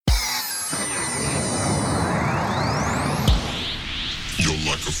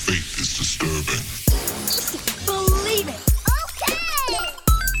The fate is disturbing. Believe it. Okay.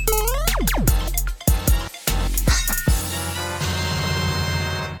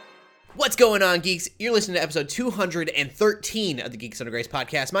 What's going on, geeks? You're listening to episode 213 of the Geeks Under Grace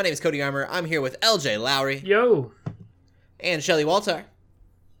podcast. My name is Cody Armour. I'm here with LJ Lowry. Yo. And Shelly Walter.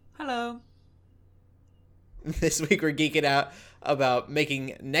 Hello. This week we're geeking out about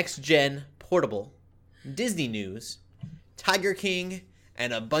making next-gen portable, Disney news, Tiger King,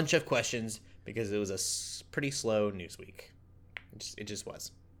 and a bunch of questions because it was a pretty slow news week. It just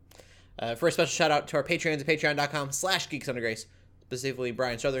was. For a special shout out to our Patreons at patreon.com/geeksundergrace. Specifically,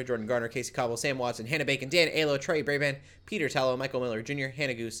 Brian Strother, Jordan Garner, Casey Cobble, Sam Watson, Hannah Bacon, Dan Alo, Trey Braban, Peter Tallow, Michael Miller Jr.,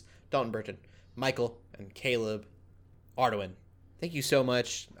 Hannah Goose, Dalton Burton, Michael, and Caleb Ardoin. Thank you so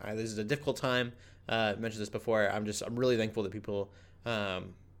much. This is a difficult time. I mentioned this before. I'm really thankful that people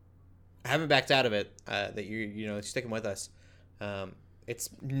haven't backed out of it. That you're sticking with us.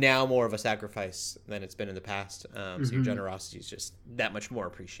 It's now more of a sacrifice than it's been in the past. So your generosity is just that much more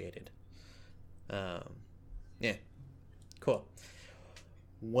appreciated. Yeah, cool.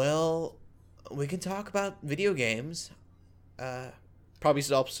 Well, we can talk about video games. Probably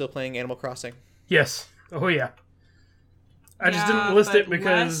still playing Animal Crossing. Yes. Oh, yeah. I just didn't list it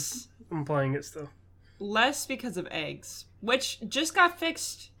because I'm playing it still. Less because of eggs, which just got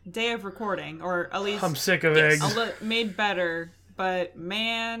fixed day of recording, or at least I'm sick of eggs. Made better, but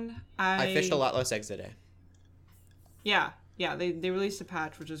man, I fished a lot less eggs today. Yeah, they released a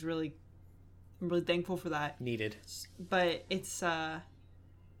patch, which is I'm really thankful for that. Needed. But it's that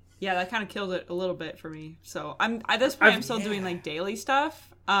kind of killed it a little bit for me. So at this point I'm still doing like daily stuff.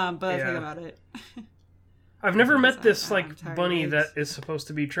 But I think about it. I've never met this bunny eggs. that is supposed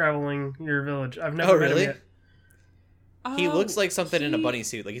to be traveling your village. I've never met him yet. He looks like something in a bunny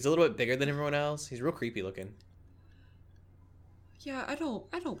suit. Like he's a little bit bigger than everyone else. He's real creepy looking. Yeah, I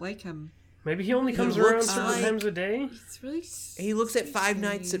don't like him. Maybe he only comes around certain times a day? It's really He looks at Five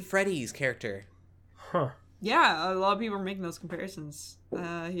Nights at Freddy's character. Huh. Yeah, a lot of people are making those comparisons. He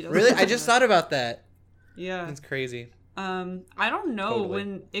doesn't Really? I just thought about that. Yeah. That's crazy. I don't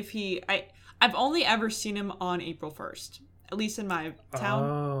know I've only ever seen him on April 1st, at least in my town.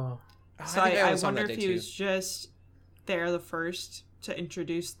 Oh. So I wonder if he was just there the first to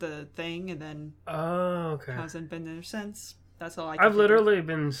introduce the thing and then hasn't been there since. That's all I've literally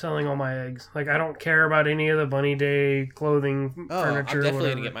been selling all my eggs. Like, I don't care about any of the bunny day clothing, furniture, I'm definitely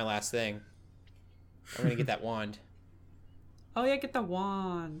going to get my last thing. I'm going to get that wand. Oh, yeah, get the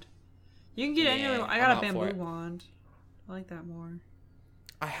wand. You can get any other. I got a bamboo wand. I like that more.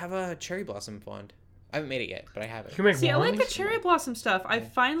 I have a cherry blossom wand. I haven't made it yet, but I have it. I like the cherry blossom stuff. I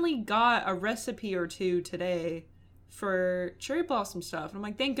finally got a recipe or two today for cherry blossom stuff. And I'm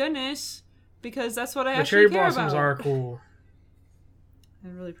like, thank goodness, because that's what I actually care about. The cherry blossoms are cool.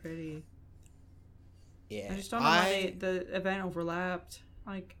 They're really pretty. Yeah. I just don't know why the event overlapped.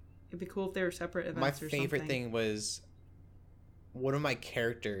 Like, it'd be cool if they were separate events or something. My favorite thing was one of my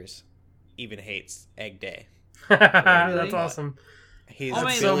characters even hates Egg Day. That's awesome. He's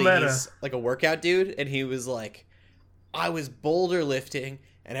He's like a workout dude, and he was like, I was boulder lifting,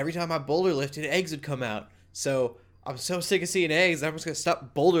 and every time I boulder lifted, eggs would come out. So I'm so sick of seeing eggs, I'm just going to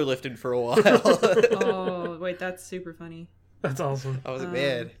stop boulder lifting for a while. Oh, wait, that's super funny. That's awesome. I was like,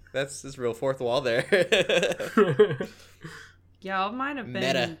 man, that's this real fourth wall there. Yeah, all mine have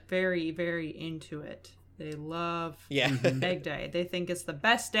been very, very into it. They love Egg Day. They think it's the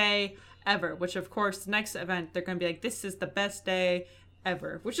best day ever, which, of course, the next event, they're going to be like, this is the best day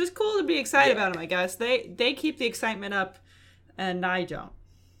ever, which is cool to be excited about them, I guess. They keep the excitement up, and I don't.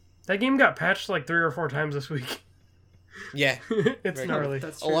 That game got patched like 3 or 4 times this week. Yeah. It's gnarly.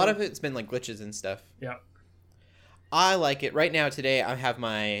 That's a true. lot of it's been like glitches and stuff. Yeah. I like it. Right now, today, I'm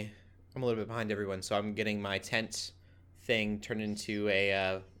a little bit behind everyone, so I'm getting my tent thing turned into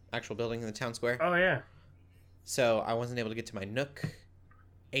a actual building in the town square. Oh, yeah. So I wasn't able to get to my Nook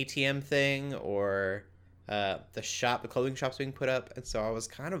ATM thing or the clothing shop's being put up, and so I was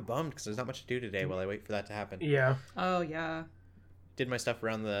kind of bummed because there's not much to do today while I wait for that to happen. Yeah. Oh, yeah. Did my stuff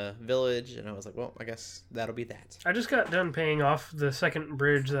around the village, and I was like, well, I guess that'll be that. I just got done paying off the second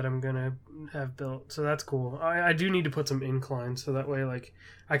bridge that I'm going to have built, so that's cool. I do need to put some inclines, so that way, like,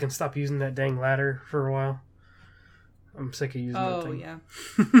 I can stop using that dang ladder for a while. I'm sick of using that thing. Oh,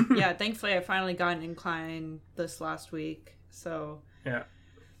 yeah. Yeah, thankfully I finally got an incline this last week, so... Yeah.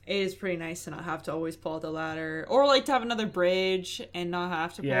 It is pretty nice to not have to always pull out the ladder, or like to have another bridge and not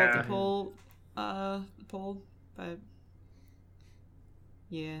have to pull out the pole. But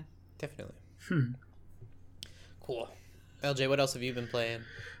yeah, definitely. Cool. LJ, what else have you been playing?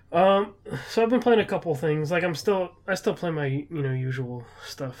 So I've been playing a couple things. Like I still play my usual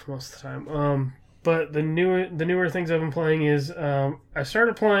stuff most of the time. But the newer things I've been playing is I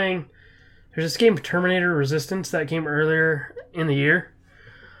started playing. There's this game Terminator Resistance that came earlier in the year.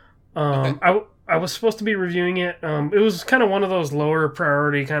 Okay. I was supposed to be reviewing it. It was kind of one of those lower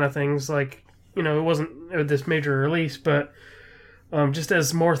priority kind of things. Like it wasn't this major release, but just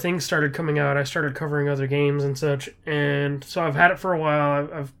as more things started coming out, I started covering other games and such. And so I've had it for a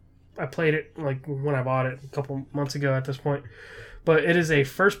while. I played it like when I bought it a couple months ago at this point. But it is a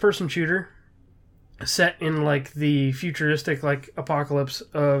first-person shooter set in like the futuristic like apocalypse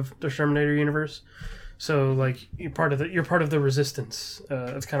of the Terminator universe. So like you're part of the Resistance.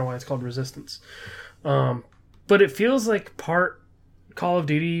 That's kind of why it's called Resistance. But it feels like part Call of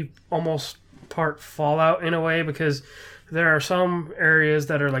Duty, almost part Fallout in a way, because there are some areas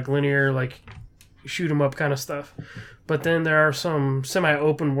that are like linear, like shoot 'em up kind of stuff. But then there are some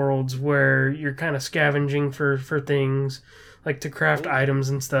semi-open worlds where you're kind of scavenging for things, like to craft items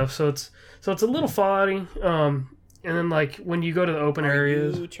and stuff. So it's a little Fallout-y. And then like when you go to the open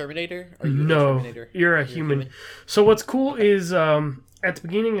areas, you Terminator? No, Terminator? You're a human. So what's cool is at the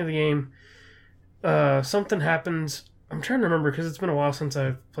beginning of the game, something happens. I'm trying to remember because it's been a while since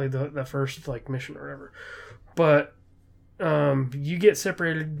I've played that first like mission or whatever. But you get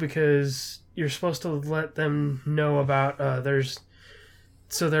separated because you're supposed to let them know about there was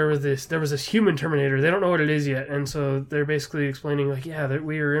this human Terminator. They don't know what it is yet, and so they're basically explaining like, yeah, that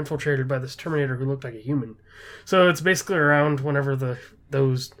we were infiltrated by this Terminator who looked like a human. So it's basically around whenever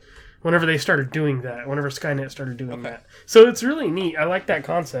they started doing that, whenever Skynet started doing that. So it's really neat. I like that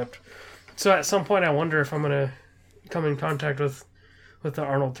concept. So at some point I wonder if I'm gonna come in contact with the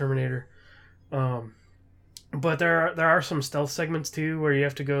Arnold Terminator. But there are some stealth segments too where you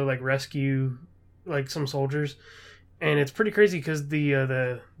have to go like rescue like some soldiers, and it's pretty crazy because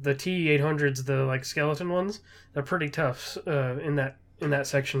the T-800s, the like skeleton ones, they're pretty tough in that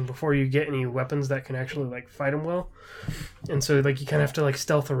section before you get any weapons that can actually like fight them well, and so like you kind of have to like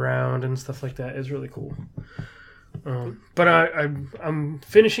stealth around and stuff like that. It's really cool. But I'm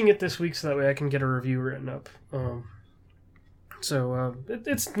finishing it this week so that way I can get a review written up.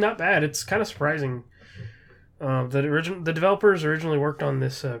 It's not bad. It's kind of surprising. The developers originally worked on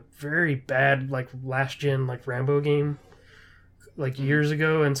this very bad like last gen like Rambo game like years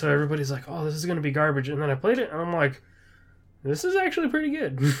ago, and so everybody's like, "Oh, this is gonna be garbage." And then I played it, and I'm like, "This is actually pretty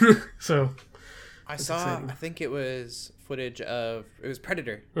good." So I saw. Exciting. I think it was footage of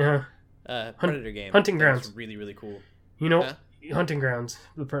Predator. Yeah. Predator game. Hunting Grounds. Was really really cool. Hunting Grounds.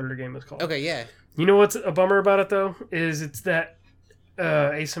 The Predator game is called. Okay, yeah. You know what's a bummer about it though is it's that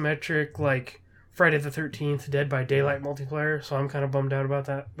asymmetric like Friday the 13th Dead by Daylight multiplayer, so I'm kind of bummed out about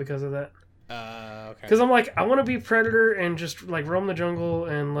that because of that. Okay. Because I'm like, I want to be Predator and just like roam the jungle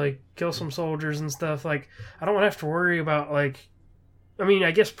and like kill some soldiers and stuff. Like, I don't want to have to worry about like, I mean,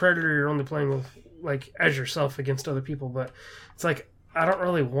 I guess Predator you're only playing with like as yourself against other people, but it's like I don't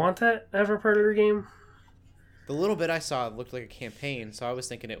really want that ever Predator game. The little bit I saw looked like a campaign, so I was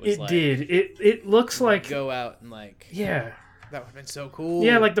thinking it was like... It did. It looks like... Go out and like... Yeah. That would have been so cool.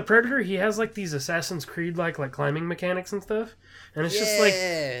 Yeah, like the Predator, he has like these Assassin's Creed like climbing mechanics and stuff. And it's just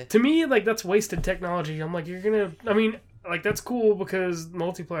like... To me, like that's wasted technology. I'm like, you're gonna... I mean, like that's cool because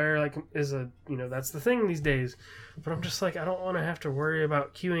multiplayer like is a... that's the thing these days. But I'm just like, I don't want to have to worry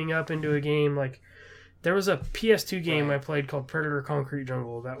about queuing up into a game like... There was a PS2 game I played called Predator Concrete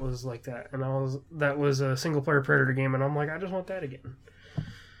Jungle that was like that, and that was a single player Predator game, and I'm like, I just want that again.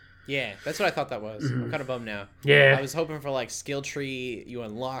 Yeah, that's what I thought that was. I'm kind of bummed now. Yeah, I was hoping for like skill tree, you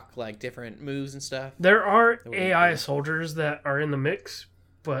unlock like different moves and stuff. There are AI soldiers that are in the mix,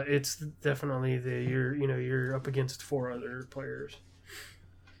 but it's definitely you're up against 4 other players.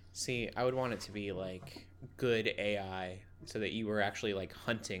 See, I would want it to be like good AI, so that you were actually like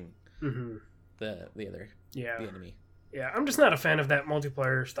hunting. Mm-hmm. The enemy. Yeah, I'm just not a fan of that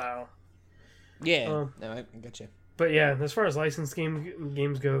multiplayer style. Yeah, no, I gotcha. But yeah, as far as licensed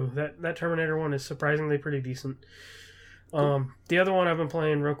games go, that Terminator one is surprisingly pretty decent. The other one I've been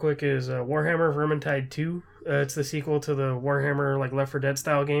playing real quick is Warhammer Vermintide 2. It's the sequel to the Warhammer like Left 4 Dead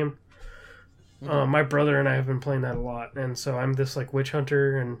style game. Mm-hmm. My brother and I have been playing that a lot, and so I'm this like witch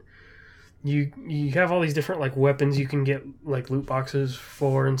hunter, and you have all these different like weapons you can get like loot boxes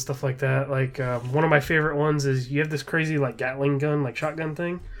for and stuff like that. Like one of my favorite ones is you have this crazy like Gatling gun, like shotgun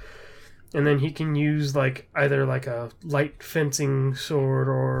thing, and then he can use like either like a light fencing sword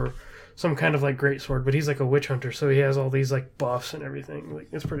or some kind of like great sword, but he's like a witch hunter, so he has all these like buffs and everything. Like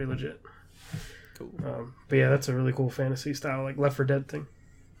it's pretty legit. Cool. But yeah, that's a really cool fantasy style like Left 4 Dead thing.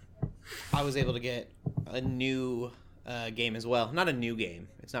 I was able to get a new game as well. Not a new game.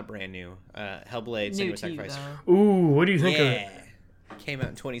 It's not brand new. Hellblade: New Senua's to you, Sacrifice. though. Ooh, what do you think of it? Came out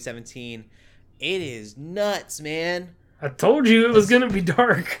in 2017. It is nuts, man. I told you it was gonna be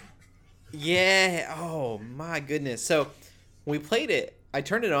dark. Yeah. Oh my goodness. So when we played it, I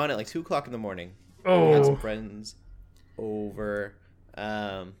turned it on at like 2:00 in the morning. We had some Oh, friends over.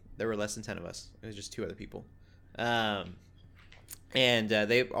 There were less than 10 of us. It was just 2 other people. And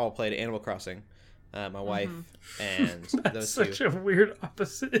they all played Animal Crossing. My wife and that's those such two. a weird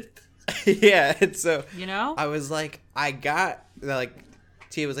opposite. Yeah. And so You know? I was like,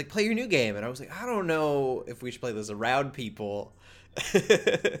 Tia was like, play your new game. And I was like, I don't know if we should play this around people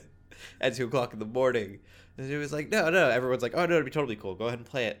at 2:00 in the morning. And she was like, no. Everyone's like, oh, no, it'd be totally cool. Go ahead and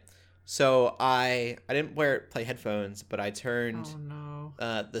play it. So I didn't play headphones, but I turned Oh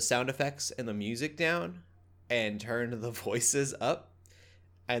no. the sound effects and the music down and turned the voices up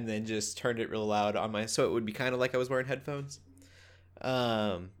and then just turned it real loud on so it would be kind of like I was wearing headphones.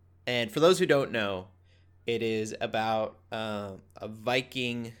 And for those who don't know, it is about a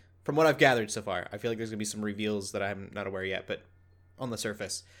Viking. From what I've gathered so far, I feel like there's gonna be some reveals that I'm not aware yet, but on the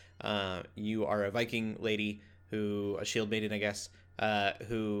surface, you are a Viking lady a shield maiden, I guess,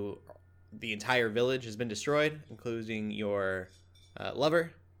 who the entire village has been destroyed, including your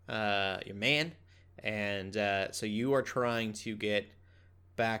lover, your man, and so you are trying to get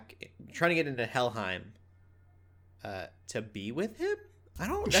into Helheim to be with him. I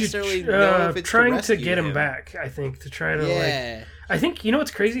don't necessarily know if it's trying to rescue get him him back. I think to try to Yeah. I think you know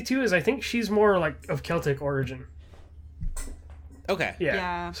what's crazy too is I think she's more like of Celtic origin. Okay. Yeah.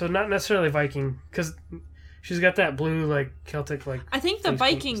 Yeah. So not necessarily Viking because she's got that blue like Celtic like. I think the face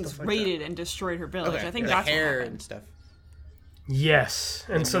paint and Vikings stuff like raided and destroyed her village. Okay. I think The that's hair what happened. and stuff. Yes,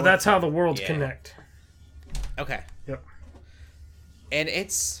 and so North- that's how the worlds Yeah. connect. Okay. Yep. And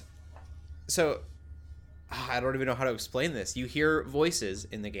it's so I don't even know how to explain this. You hear voices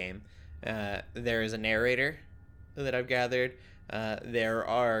in the game. There is a narrator that I've gathered. There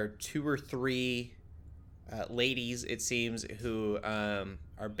are 2 or 3 ladies, it seems, who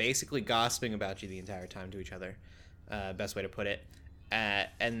are basically gossiping about you the entire time to each other. Best way to put it.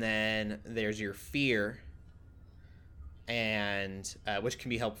 And then there's your fear, and which can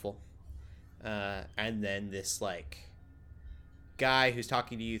be helpful. And then this like guy who's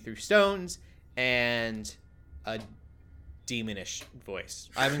talking to you through stones and a demonish voice.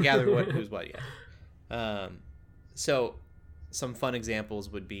 I haven't gathered who's what yet. So some fun examples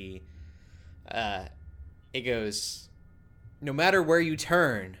would be it goes, no matter where you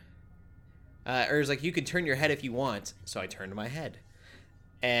turn, or it's like, you can turn your head if you want. So I turned my head,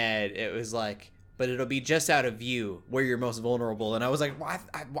 and it was like, but it'll be just out of view where you're most vulnerable. And I was like, well,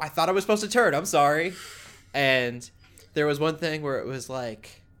 I thought I was supposed to turn. I'm sorry. And there was one thing where it was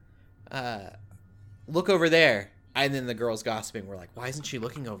like, look over there. And then the girls gossiping were like, why isn't she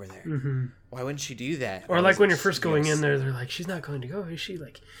looking over there? Mm-hmm. Why wouldn't she do that? Or I like was when you're first going yes. in there, they're like, she's not going to go, is she?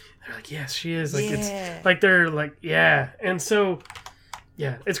 Like, they're like, yes, she is. Like Yeah. it's like they're like, yeah, and so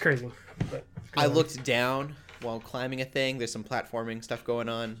yeah, it's crazy. But I looked down while climbing a thing. There's some platforming stuff going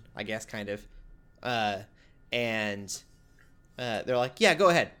on, I guess, kind of. And they're like, yeah, go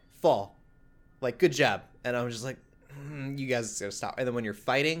ahead, fall. Like, good job. And I was just like, you guys gotta stop. And then when you're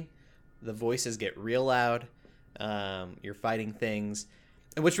fighting, the voices get real loud. You're fighting things.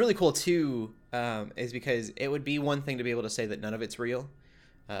 And what's really cool, too, is because it would be one thing to be able to say that none of it's real.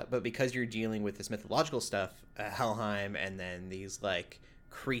 But because you're dealing with this mythological stuff, Helheim, and then these, like,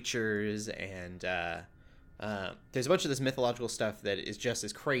 creatures, and there's a bunch of this mythological stuff that is just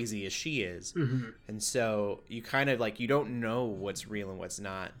as crazy as she is. Mm-hmm. And so you kind of, like, you don't know what's real and what's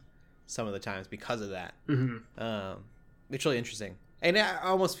not some of the times because of that. Mm-hmm. It's really interesting. And I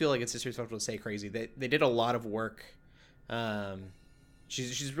almost feel like it's disrespectful to say crazy. They did a lot of work.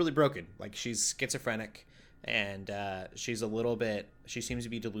 She's really broken. Like, she's schizophrenic, and she seems to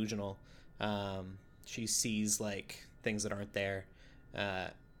be delusional. She sees, like, things that aren't there.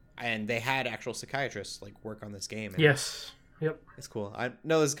 And they had actual psychiatrists, like, work on this game. And Yes. Yep. it's cool. I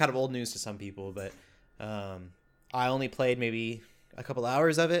know this is kind of old news to some people, but I only played maybe a couple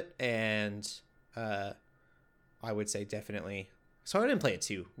hours of it, and I would say definitely. So I didn't play at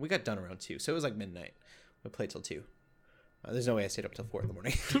 2. We got done around 2, so it was like midnight. We played till 2. There's no way I stayed up till 4 in the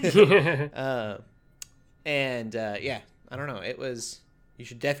morning. Yeah, I don't know. It was. You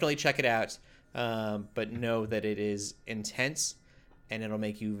should definitely check it out, but know that it is intense, and it'll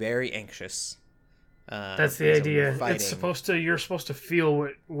make you very anxious. That's the so idea. fighting- It's you're supposed to feel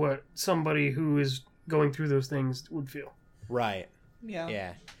what somebody who is going through those things would feel. Right. Yeah.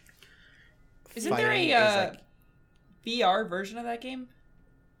 Yeah. Isn't there Fighting a is like- VR version of that game?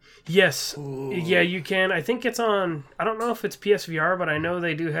 Yes. Ooh. Yeah, you can. I think it's on... I don't know if it's PSVR, but I know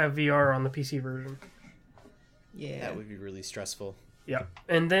they do have VR on the PC version. Yeah. That would be really stressful. Yeah.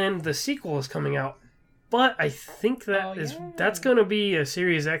 And then the sequel is coming out. But I think that's going to be a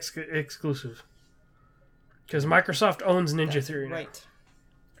Series X exclusive. Because Microsoft owns Ninja Theory now. Right.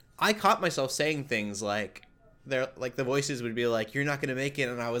 I caught myself saying things like, the voices would be like, "You're not gonna make it,"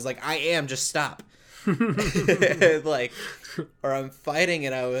 and I was like, "I am. Just stop." Like, or I'm fighting,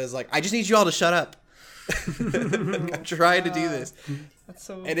 and I was like, "I just need you all to shut up." I'm trying to do this, That's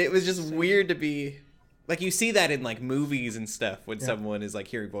so. and it was just weird to be like, you see that in like movies and stuff when someone is like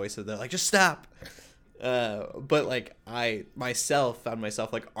hearing voices, they're like, "Just stop." But like I myself found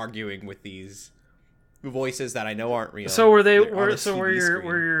myself like arguing with these voices that I know aren't real. So were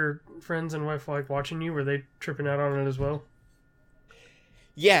were your friends and wife like watching you? Were they tripping out on it as well?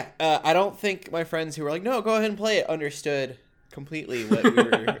 Yeah, I don't think my friends who were like, "No, go ahead and play it," understood completely what we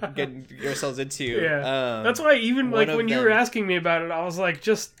were getting ourselves into. Yeah, that's why even like when you were asking me about it, I was like,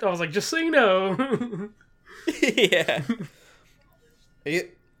 just so you know. Yeah.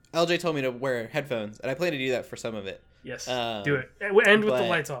 LJ told me to wear headphones, and I plan to do that for some of it. Yes, do it. And with the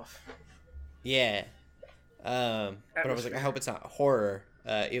lights off. Yeah. But I was like, I hope it's not horror.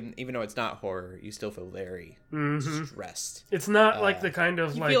 Even though it's not horror, you still feel very stressed. It's not like the kind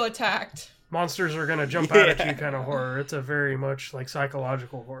of you like feel attacked. Monsters are gonna jump out at you kind of horror. It's a very much like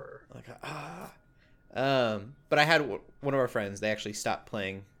psychological horror. Like but I had one of our friends. They actually stopped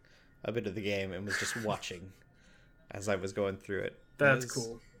playing a bit of the game and was just watching as I was going through it. That's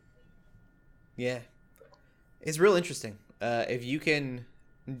cool. Yeah, it's real interesting. If you can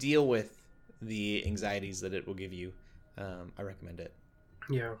deal with the anxieties that it will give you, I recommend it.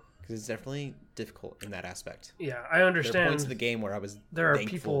 Yeah, because it's definitely difficult in that aspect. Yeah, I understand. There are points of the game where I was. There are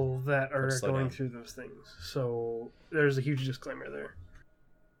people that are going through those things, so there's a huge disclaimer there.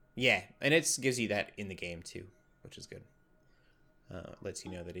 Yeah, and it gives you that in the game too, which is good. Lets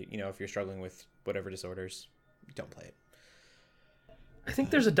you know that if you're struggling with whatever disorders, don't play it. I think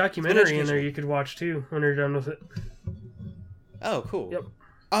there's a documentary in there you could watch too when you're done with it. Oh, cool. Yep.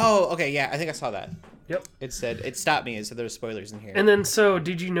 Oh, okay, yeah, I think I saw that. Yep. It stopped me. It said there's spoilers in here. And then, so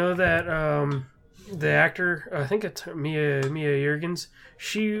did you know that the actor, I think it's Mia Jurgens,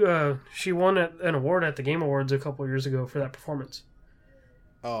 she won an award at the Game Awards a couple years ago for that performance.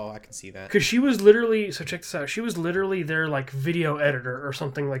 Oh, I can see that. Because she was literally, so check this out, she was literally their like video editor or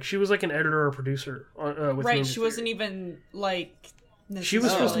something. Like she was like an editor or producer with right. Ninja She Theory. wasn't even like. She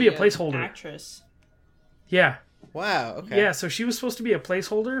was supposed to be a placeholder. Actress. Yeah. Wow. Okay. Yeah, so she was supposed to be a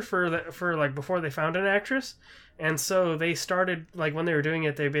placeholder for like before they found an actress, and so they started like when they were doing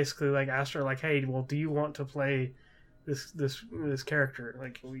it, they basically like asked her like, "Hey, well, do you want to play this character?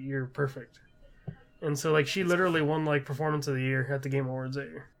 Like, you're perfect." And so like she literally won like Performance of the Year at the Game Awards that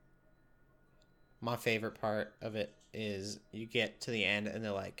year. My favorite part of it is you get to the end and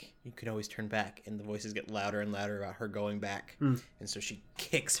they're like, you can always turn back, and the voices get louder and louder about her going back, and so she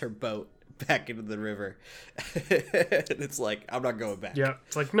kicks her boat back into the river. And it's like, I'm not going back. Yeah,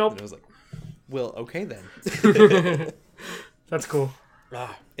 it's like, nope. And I was like, well, okay then. That's cool.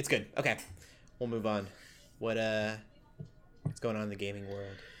 It's good. Okay, we'll move on. What's going on in the gaming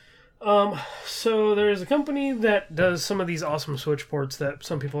world? So there's a company that does some of these awesome Switch ports that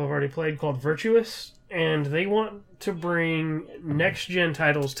some people have already played called Virtuous, and they want to bring next-gen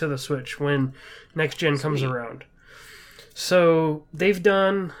titles to the Switch when next-gen comes around. So they've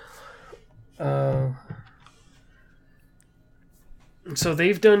done... So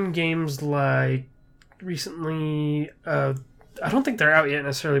they've done games like recently, I don't think they're out yet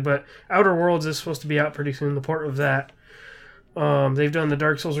necessarily, but Outer Worlds is supposed to be out pretty soon, the port of that. They've done the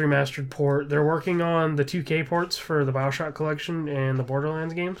Dark Souls Remastered port. They're working on the 2K ports for the BioShock collection and the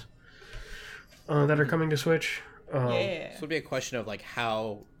Borderlands games that are coming to Switch. Yeah. So it would be a question of like,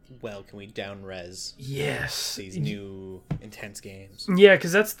 how well can we down-res these new intense games? Yeah,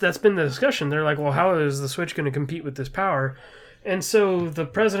 because that's been the discussion. They're like, well, how is the Switch going to compete with this power? And so the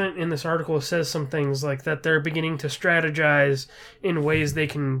president in this article says some things like that they're beginning to strategize in ways they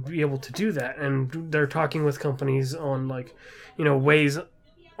can be able to do that. And they're talking with companies on like, ways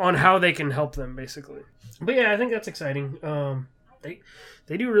on how they can help them basically. But yeah, I think that's exciting.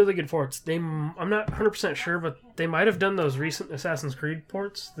 They do really good ports. I'm not 100% sure, but they might have done those recent Assassin's Creed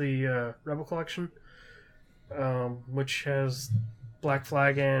ports, the Rebel Collection, which has Black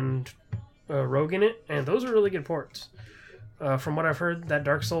Flag and Rogue in it, and those are really good ports. From what I've heard, that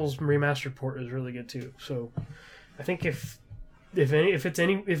Dark Souls Remastered port is really good too. So I think if it's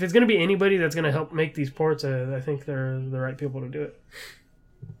going to be anybody that's going to help make these ports, I think they're the right people to do it.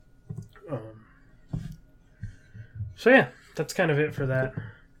 So yeah, that's kind of it for that.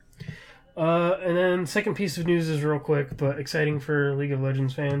 And then second piece of news is real quick, but exciting for League of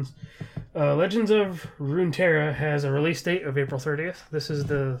Legends fans. Legends of Runeterra has a release date of April 30th. This is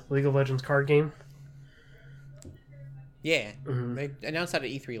the League of Legends card game. Yeah. They announced that at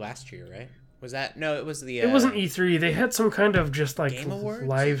E3 last year, right? Was that... No, it was the... It wasn't E3. They had some kind of just like Game Awards?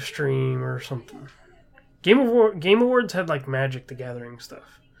 live stream or something. Game Awards had like Magic the Gathering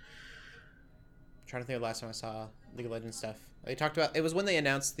stuff. I'm trying to think of the last time I saw League of Legends stuff. They talked about... It was when they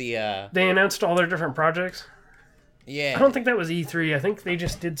announced the... They announced all their different projects. Yeah. I don't think that was E3. I think they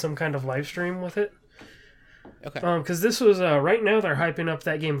just did some kind of live stream with it. Okay. Because this was... right now they're hyping up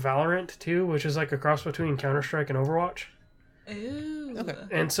that game Valorant, too, which is like a cross between Counter-Strike and Overwatch. Ooh. Okay.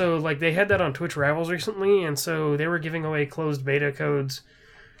 And so, like, they had that on Twitch Rivals recently, and so they were giving away closed beta codes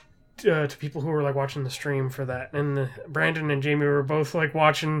to people who were, like, watching the stream for that. And Brandon and Jamie were both, like,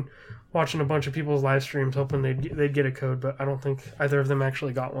 watching a bunch of people's live streams, hoping they'd get a code, but I don't think either of them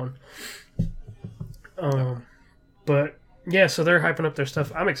actually got one. But, yeah, so they're hyping up their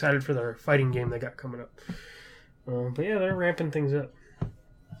stuff. I'm excited for their fighting game they got coming up. But, yeah, they're ramping things up.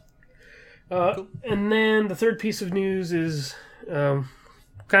 Cool. And then the third piece of news is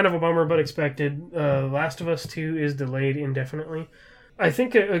kind of a bummer, but expected. Last of Us 2 is delayed indefinitely. I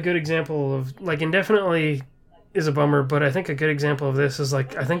think a good example of, like, indefinitely is a bummer, but I think a good example of this is,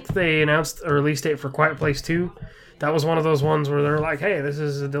 like, I think they announced a release date for Quiet Place 2. That was one of those ones where they're like, hey, this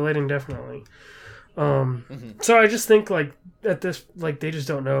is delayed indefinitely. So I just think, like, at this, like, they just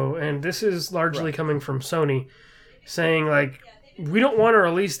don't know. And this is largely coming from Sony saying, like, we don't want to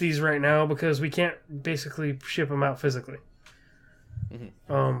release these right now because we can't basically ship them out physically.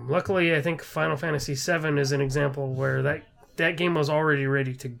 Luckily, I think Final Fantasy VII is an example where that game was already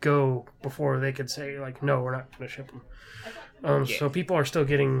ready to go before they could say, like, no, we're not going to ship them. So people are still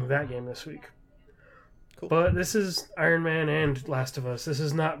getting that game this week. Cool. But this is Iron Man and Last of Us. This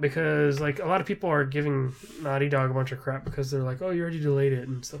is not because, like, a lot of people are giving Naughty Dog a bunch of crap because they're like, oh, you already delayed it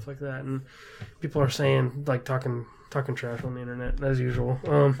and stuff like that. And people are saying, like, talking trash on the internet as usual.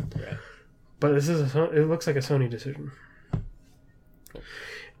 But this is it looks like a Sony decision. Cool.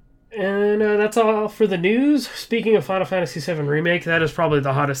 And that's all for the news. Speaking of Final Fantasy VII Remake, that is probably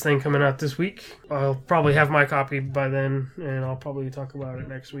the hottest thing coming out this week. I'll probably have my copy by then, and I'll probably talk about it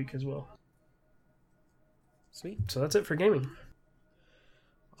next week as well. Sweet. So that's it for gaming.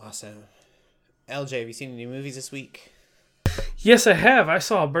 Awesome. LJ, have you seen any movies this week? Yes, I have. I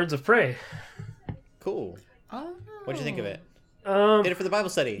saw Birds of Prey. Cool. Oh. What'd you think of it? Did Did it for the Bible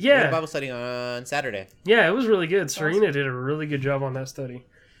study. Yeah. We had a Bible study on Saturday. Yeah, it was really good. Serena did a really good job on that study.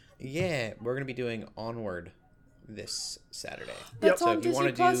 Yeah, we're going to be doing Onward this Saturday. That's So on if you Disney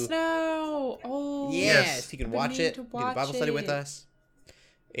want to Plus do... now. Oh. Yes, you can I watch need it. to Do the Bible study with it. us.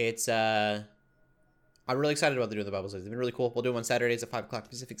 It's I'm really excited about doing the Bible studies. They've been really cool. We'll do them on Saturdays at 5 o'clock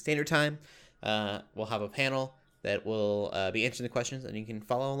Pacific Standard Time. We'll have a panel that will be answering the questions, and you can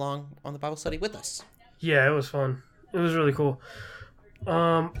follow along on the Bible study with us. Yeah, it was fun. It was really cool.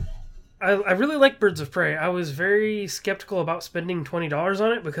 I really like Birds of Prey. I was very skeptical about spending $20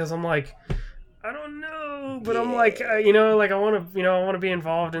 on it because I'm like, I don't know, but I'm like, I want to be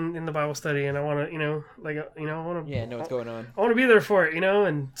involved in the Bible study, and I want to, I want to, know what's going on. I want to be there for it,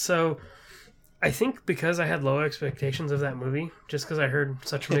 and so I think because I had low expectations of that movie, just because I heard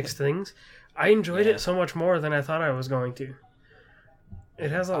such mixed things, I enjoyed it so much more than I thought I was going to. It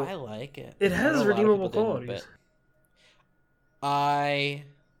has I like it. It has I know a lot of redeemable people qualities. didn't, but I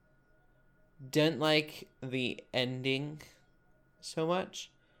didn't like the ending so much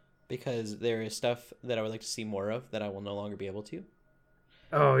because there is stuff that I would like to see more of that I will no longer be able to.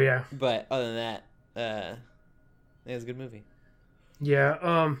 Oh yeah. But other than that, it was a good movie.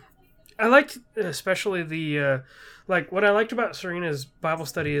 Yeah. I liked especially the what I liked about Serena's Bible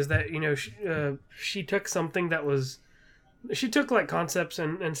study is that she took something that was she took like concepts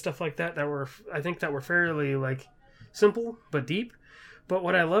and stuff like that were fairly like simple but deep. But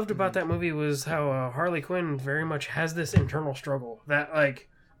what I loved about that movie was how Harley Quinn very much has this internal struggle that like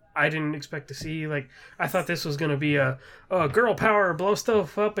I didn't expect to see. Like I thought this was going to be a girl power, blow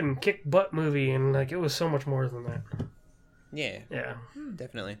stuff up and kick butt movie, and like it was so much more than that. Yeah. Yeah.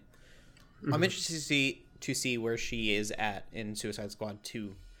 Definitely. I'm interested to see where she is at in Suicide Squad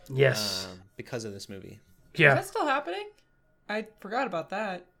 2. Yes. Because of this movie. Yeah. Is that still happening? I forgot about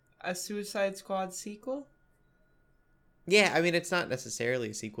that. A Suicide Squad sequel? Yeah, I mean, it's not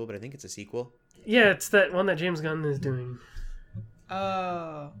necessarily a sequel, but I think it's a sequel. Yeah, it's that one that James Gunn is doing.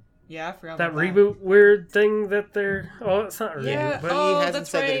 Oh. Yeah, I forgot That about that. reboot weird thing that they're... Oh, it's not a Yeah. reboot, But Oh, he hasn't that's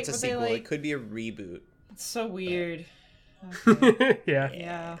said that right, it's a but they, sequel. like- It could be a reboot. It's so weird. but... yeah.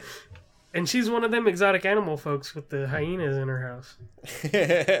 Yeah. And she's one of them exotic animal folks with the hyenas in her house.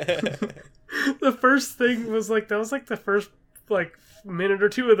 The first thing was like, that was like the first like minute or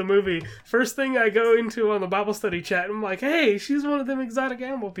two of the movie. First thing I go into on the Bible study chat, I'm like, hey, she's one of them exotic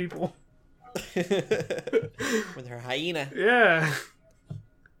animal people. With her hyena. Yeah.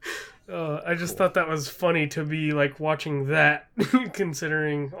 I just thought that was funny to be like watching that,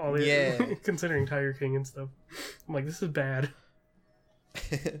 considering all the considering Tiger King and stuff. I'm like, this is bad.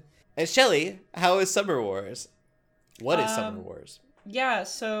 And Shelly, how is Summer Wars? What is Summer Wars? Yeah,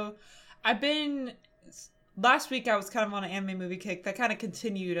 so last week I was kind of on an anime movie kick that kind of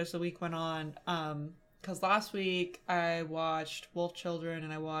continued as the week went on. Because last week I watched Wolf Children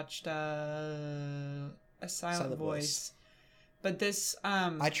and I watched A Silent Voice. But this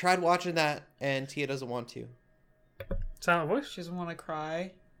I tried watching that and Tia doesn't want to. Silent Voice? She doesn't want to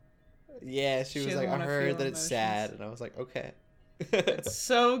cry. Yeah, she was like, I heard that it's sad, and I was like, okay. It's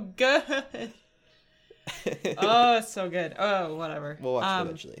so good. Oh, it's so good. Oh, whatever. We'll watch it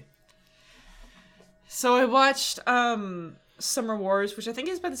eventually. So I watched Summer Wars, which I think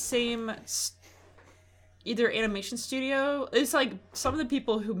is by the same either animation studio. It's like some of the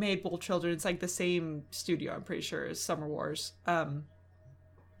people who made Wolf Children, it's like the same studio, I'm pretty sure, as Summer Wars.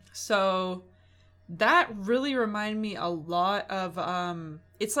 So that really reminded me a lot of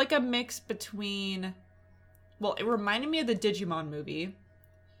it's like a mix between, well, it reminded me of the Digimon movie.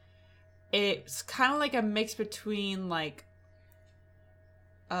 It's kind of like a mix between like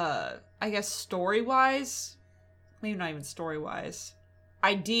I guess story-wise, maybe not even story-wise,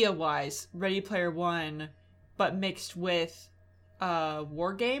 idea-wise, Ready Player One, but mixed with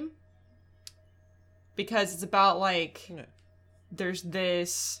War Game. Because it's about like, there's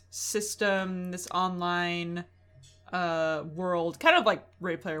this system, this online world, kind of like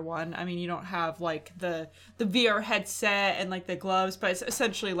Ready Player One. I mean, you don't have like the VR headset and like the gloves, but it's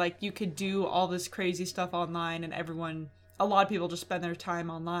essentially like you could do all this crazy stuff online, and a lot of people just spend their time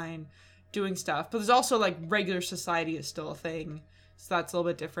online doing stuff. But there's also like regular society is still a thing, so that's a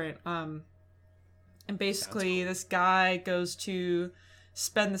little bit different. And basically this guy goes to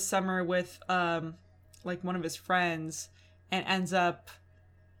spend the summer with like one of his friends and ends up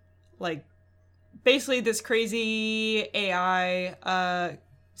like, basically this crazy AI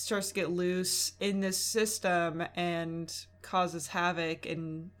starts to get loose in this system and causes havoc,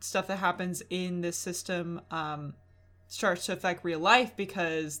 and stuff that happens in this system starts to affect real life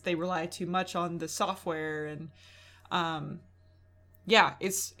because they rely too much on the software. And yeah,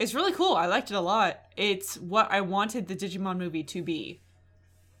 it's really cool. I liked it a lot. It's what I wanted the Digimon movie to be.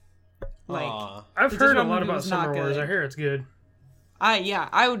 Like, I've heard a lot about Summer Wars. I hear it's good.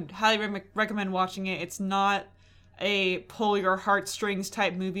 I would highly recommend watching it. It's not a pull your heartstrings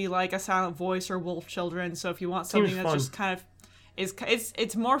type movie like A Silent Voice or Wolf Children. So if you want something that's just kind of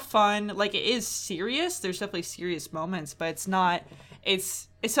it's more fun. Like, it is serious. There's definitely serious moments, but it's not. It's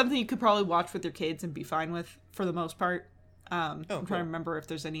something you could probably watch with your kids and be fine with for the most part. I'm trying to remember if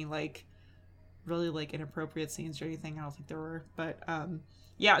there's any like really like inappropriate scenes or anything. I don't think there were, but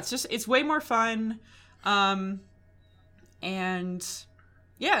yeah, it's way more fun. And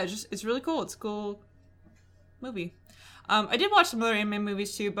yeah, it's really cool. It's a cool movie. I did watch some other anime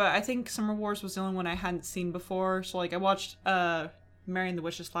movies too, but I think Summer Wars was the only one I hadn't seen before. So like I watched Mary and the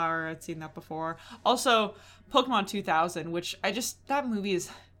Witch's Flower. I'd seen that before. Also Pokemon 2000, which that movie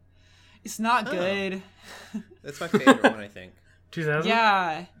it's not good. That's my favorite one, I think. 2000?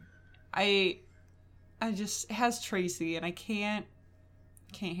 Yeah. I just, it has Tracy, and I can't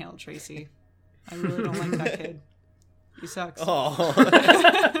handle Tracy. I really don't like that kid. He sucks. Oh.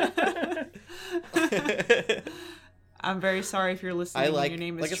 I'm very sorry if you're listening. Your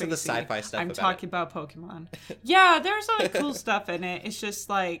name is Tracy. The sci-fi stuff. I'm talking about Pokemon. Yeah, there's a lot of cool stuff in it. It's just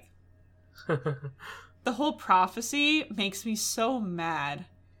like the whole prophecy makes me so mad,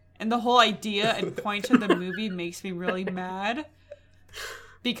 and the whole idea and point of the movie makes me really mad,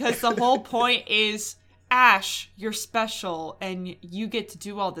 because the whole point is, Ash, you're special, and you get to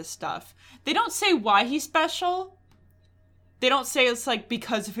do all this stuff. They don't say why he's special. They don't say it's like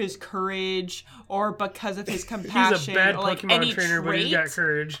because of his courage or because of his compassion. He's a bad or like Pokemon any trainer, trait. but he's got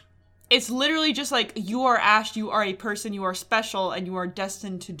courage. It's literally just like, you are Ash, you are a person, you are special, and you are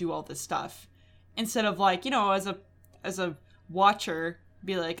destined to do all this stuff. Instead of like, as a watcher,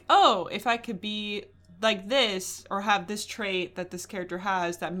 be like, oh, if I could be like this or have this trait that this character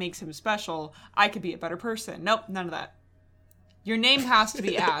has that makes him special, I could be a better person. Nope, none of that. Your name has to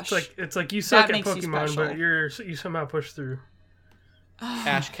be Ash. It's like you suck at Pokemon, but you somehow push through.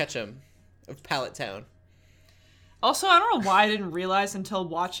 Ash Ketchum of Pallet Town. Also, I don't know why I didn't realize until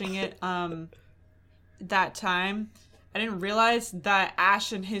watching it that time, I didn't realize that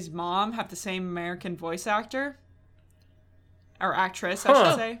Ash and his mom have the same American voice actor. Or actress, I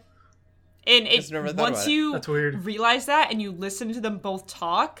should say. And once you realize that and you listen to them both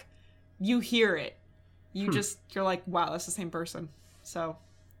talk, you hear it. You're like, wow, that's the same person. So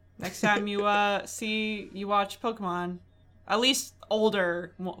next time you watch Pokemon, at least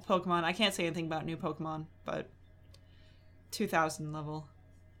older Pokemon. I can't say anything about new Pokemon, but 2000 level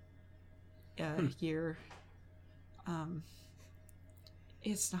year.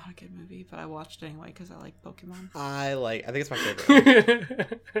 It's not a good movie, but I watched it anyway because I like Pokemon. I think it's my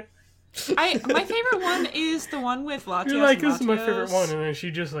favorite. My favorite one is the one with Latios. You're like, this is my favorite one, and then she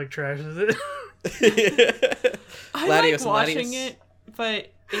just like trashes it. I like watching it,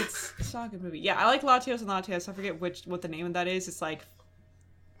 but it's not a good movie. Yeah, I like Latios and Latios. I forget what the name of that is. It's like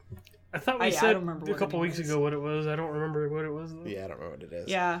I thought we said a couple weeks ago what it was. I don't remember what it was, though. Yeah, I don't remember what it is.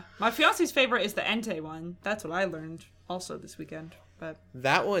 Yeah. My fiance's favorite is the Entei one. That's what I learned also this weekend. But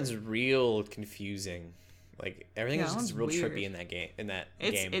that one's real confusing. Like, everything is just real weird. Trippy in that game. In that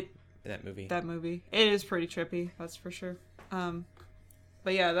movie. That movie. It is pretty trippy, that's for sure.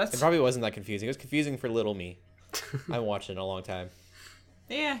 But yeah, It probably wasn't that confusing. It was confusing for little me. I watched it in a long time.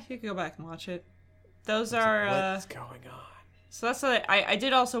 Yeah, you can go back and watch it. Those are... What's going on? So that's I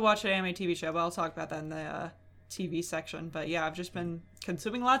did also watch an anime TV show, but I'll talk about that in the TV section. But yeah, I've just been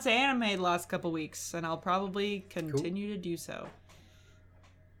consuming lots of anime the last couple weeks, and I'll probably continue to do so.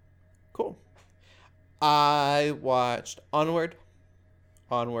 Cool. I watched Onward.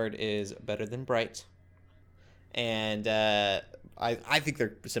 Onward is better than Bright. And I think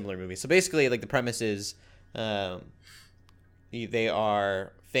they're similar movies. So basically, like, the premise is they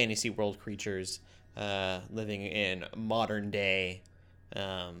are fantasy world creatures living in modern day,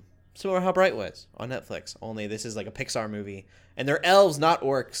 similar to how Bright was on Netflix. Only this is like a Pixar movie, and they're elves, not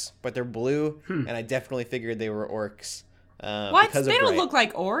orcs, but they're blue. And I definitely figured they were orcs. What? They don't look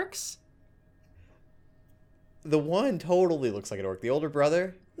like orcs. The one totally looks like an orc. The older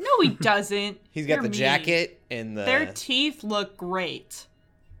brother. No, he doesn't. He's got the jacket and the... Their teeth look great.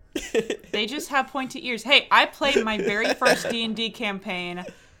 They just have pointy ears. Hey, I played my very first D&D campaign.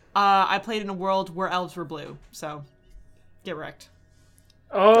 I played in a world where elves were blue. So, get wrecked.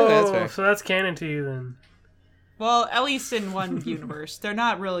 Oh, that's fair. So that's canon to you then. Well, at least in one universe. They're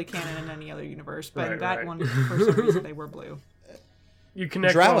not really canon in any other universe, but one, for some reason, they were blue. You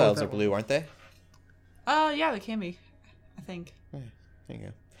connect. Drow elves are blue, aren't they? Yeah, they can be. I think. Yeah, there you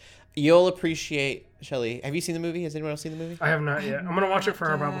go. You'll appreciate, Shelly. Have you seen the movie? Has anyone else seen the movie? I have not yet. I'm gonna watch it for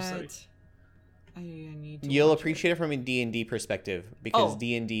our Bible study. You'll appreciate it from a D&D perspective because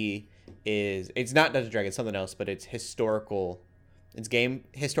D&D it's not Dungeons & Dragons, something else, but it's historically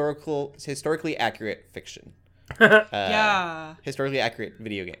accurate fiction. Yeah. Historically accurate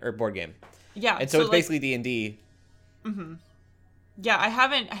video game or board game. Yeah. And so it's basically D&D. Mm-hmm. Yeah, I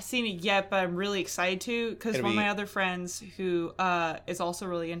haven't seen it yet, but I'm really excited to because one of my other friends who is also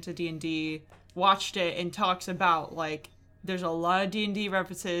really into D&D watched it and talks about, like, there's a lot of D&D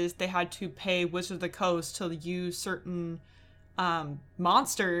references. They had to pay Wizards of the Coast to use certain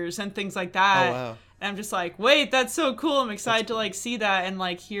monsters and things like that. Oh, wow. And I'm just like, wait, that's so cool. I'm excited to, like, see that and,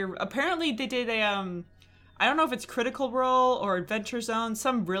 like, hear. Apparently they did a, I don't know if it's Critical Role or Adventure Zone,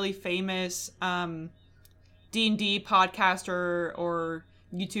 some really famous D&D podcaster or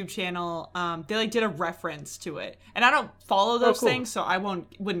YouTube channel, they like did a reference to it, and I don't follow those things, so I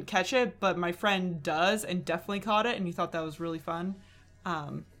wouldn't catch it. But my friend does, and definitely caught it, and he thought that was really fun.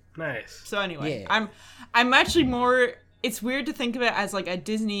 Nice. So anyway, yeah. I'm actually more. It's weird to think of it as like a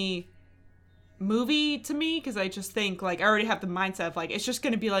Disney movie to me because I just think like I already have the mindset of like it's just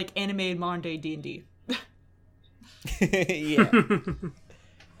going to be like animated modern day D&D. Yeah.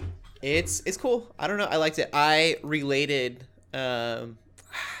 It's cool. I don't know. I liked it. I related.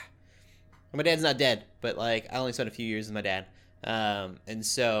 My dad's not dead, but like I only spent a few years with my dad, and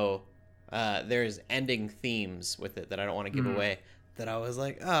so there's ending themes with it that I don't want to give away. That I was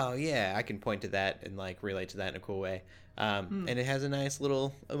like, oh yeah, I can point to that and like relate to that in a cool way. And it has a nice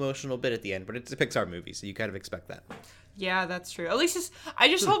little emotional bit at the end, but it's a Pixar movie, so you kind of expect that. Yeah, that's true. At least I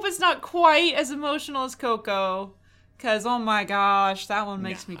just hope it's not quite as emotional as Coco. Because, oh my gosh, that one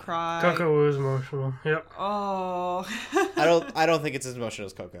makes me cry. Coco was emotional. Yep. Oh. I don't think it's as emotional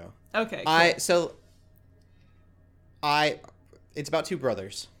as Coco. Okay, cool. It's about two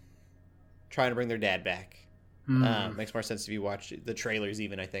brothers trying to bring their dad back. Makes more sense if you watch the trailers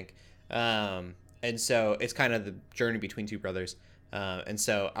even, I think. And so it's kind of the journey between two brothers. And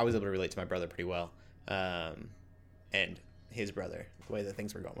so I was able to relate to my brother pretty well. And his brother, the way that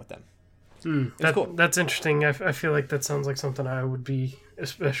things were going with them. Cool. That's interesting. I feel like that sounds like something I would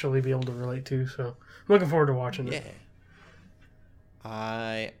especially be able to relate to. So I'm looking forward to watching it.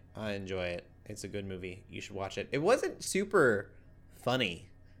 I enjoy it. It's a good movie. You should watch it. It wasn't super funny.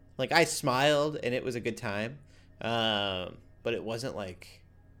 Like, I smiled and it was a good time. But it wasn't like,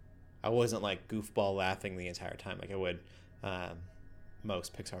 I wasn't like goofball laughing the entire time like I would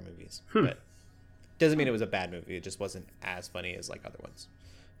most Pixar movies. But doesn't mean it was a bad movie. It just wasn't as funny as like other ones.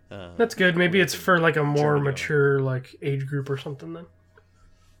 That's good. Maybe it's for like a more mature like age group or something then.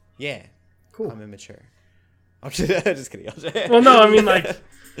 Yeah. Cool. I'm immature. I'm just kidding. Well, no, I mean like,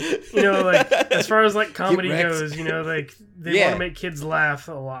 you know, like as far as like comedy goes, you know, like they want to make kids laugh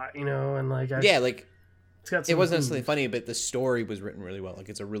a lot, you know, and like like it's got it wasn't necessarily funny, but the story was written really well. Like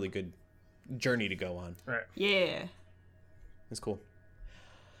it's a really good journey to go on. Right. Yeah. It's cool.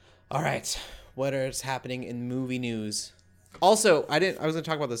 All right, what is happening in movie news? Also, I was going to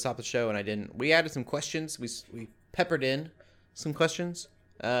talk about this top of the show, and I didn't. We added some questions. We peppered in some questions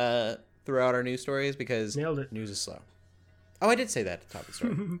throughout our news stories because news is slow. Oh, I did say that at the top of the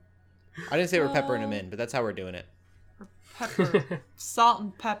story. I didn't say we're peppering them in, but that's how we're doing it. Pepper, salt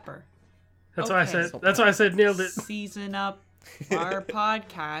and pepper. That's why I said. That's why I said nailed it. Season up our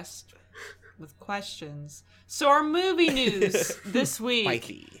podcast with questions. So our movie news this week.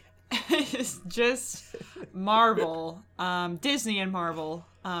 Spiky. It's just Marvel, Disney and Marvel,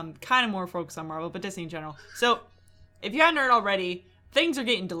 kind of more focused on Marvel, but Disney in general. So, if you hadn't heard already, things are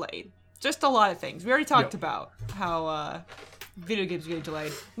getting delayed. Just a lot of things. We already talked about how video games are getting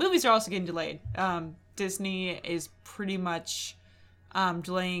delayed. Movies are also getting delayed. Disney is pretty much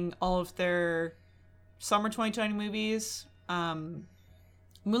delaying all of their summer 2020 movies. Mulan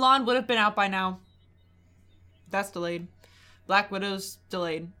would have been out by now. That's delayed. Black Widow's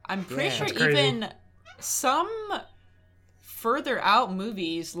delayed. I'm pretty sure even some further out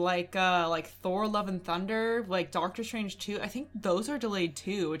movies like Thor: Love and Thunder, like Doctor Strange 2, I think those are delayed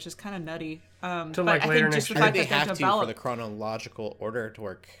too, which is kind of nutty. To like later next year. I think they have to for the chronological order to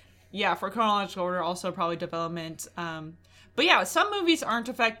work. Yeah, for chronological order, also probably development. But yeah, some movies aren't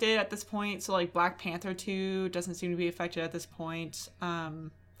affected at this point. So like Black Panther 2 doesn't seem to be affected at this point.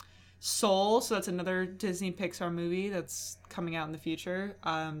 Soul, so that's another Disney Pixar movie that's coming out in the future.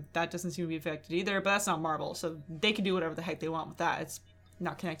 That doesn't seem to be affected either, but that's not Marvel, so they can do whatever the heck they want with that. It's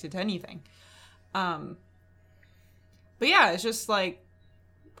not connected to anything. But yeah, it's just like,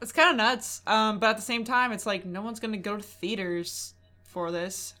 it's kind of nuts. But at the same time, it's like no one's going to go to theaters for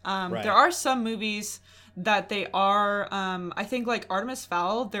this. Right. There are some movies that they are, I think like Artemis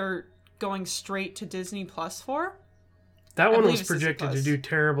Fowl, they're going straight to Disney Plus for. That one was projected to do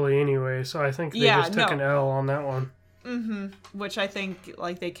terribly anyway, so I think they just took an L on that one. Mm-hmm. Which I think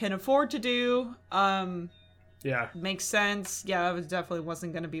like they can afford to do. Yeah. Makes sense. Yeah, it definitely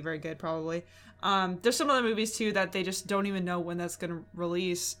wasn't going to be very good, probably. There's some other movies, too, that they just don't even know when that's going to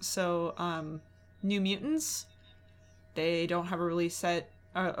release. So, New Mutants, they don't have a release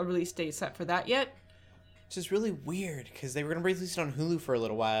date set for that yet. Which is really weird, because they were going to release it on Hulu for a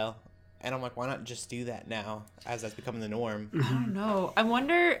little while. And I'm like, why not just do that now, as that's becoming the norm? I don't know. I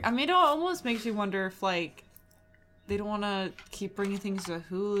wonder, I mean, it almost makes me wonder if, like, they don't want to keep bringing things to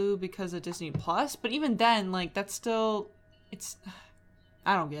Hulu because of Disney Plus. But even then, like, that's still, it's,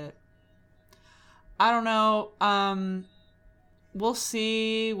 I don't get it. I don't know. We'll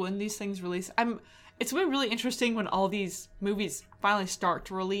see when these things release. It's been really interesting when all these movies finally start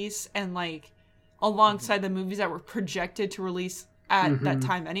to release and, like, alongside the movies that were projected to release at that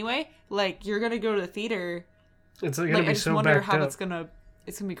time anyway. Like, you're gonna go to the theater. It's gonna be I just so wonder backed how up. it's gonna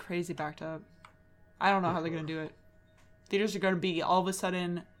be crazy backed up. I don't know how they're gonna do it. Theaters are gonna be all of a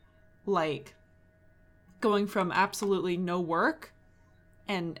sudden like going from absolutely no work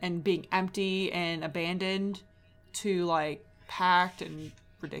and being empty and abandoned to like packed and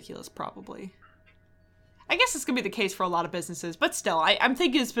ridiculous probably. I guess it's gonna be the case for a lot of businesses, but still, I'm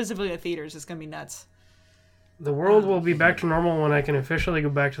thinking specifically of theaters. It's gonna be nuts. The world will be back to normal when I can officially go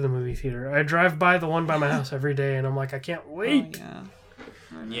back to the movie theater. I drive by the one by my house every day, and I'm like, I can't wait.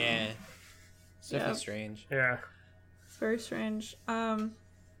 Oh, yeah. Yeah. It's definitely strange. Yeah. It's very strange. But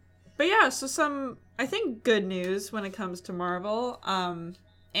yeah, so some, I think, good news when it comes to Marvel.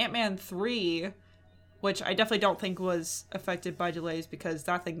 Ant-Man 3, which I definitely don't think was affected by delays because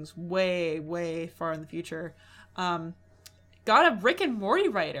that thing's way, way far in the future. Got a Rick and Morty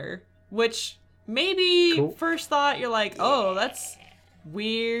writer, which... Maybe cool. First thought you're like, oh, that's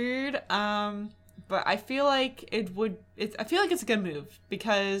weird. But I feel like I feel like it's a good move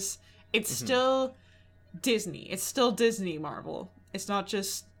because it's still Disney. It's still Disney Marvel. It's not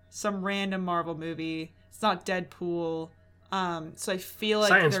just some random Marvel movie. It's not Deadpool. So I feel like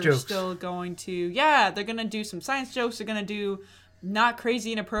science they're jokes. still going to, they're going to do some science jokes. They're going to do not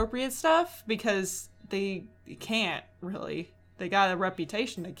crazy inappropriate stuff because they can't really. they got a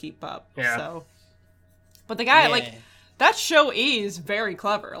reputation to keep up. Yeah. So, but the guy, Yeah. like, that show is very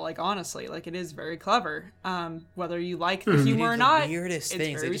clever. Like, honestly, like, it is very clever. Whether you like the humor or The not, weirdest it's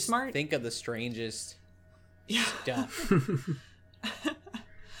things. very I just smart. think of the strangest stuff.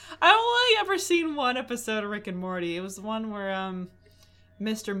 I only ever seen one episode of Rick and Morty. It was the one where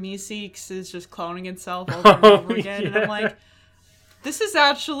Mr. Meeseeks is just cloning himself over and over again, and I'm like, this is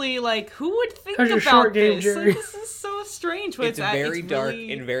actually like, who would think How's your about short game, this? Jerry? Like, this is so strange. But It's very dark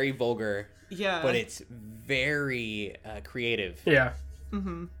really- and very vulgar, yeah, but it's very creative. Yeah.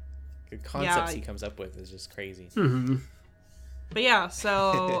 mm-hmm. The concepts Yeah. he comes up with is just crazy. Mm-hmm. But yeah,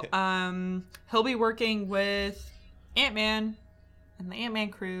 so he'll be working with Ant-Man and the Ant-Man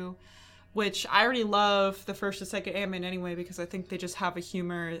crew, which I already love the first and second Ant-Man anyway, because I think they just have a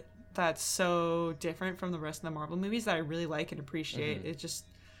humor that's so different from the rest of the Marvel movies that I really like and appreciate. Mm-hmm. It just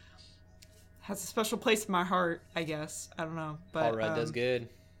has a special place in my heart, I guess. I don't know. But Paul Rudd does good.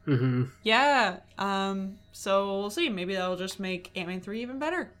 Mm-hmm. yeah. So we'll see. Maybe that'll just make Ant-Man 3 even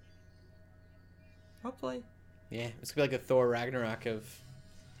better. Hopefully. Yeah, it's gonna be like a Thor Ragnarok of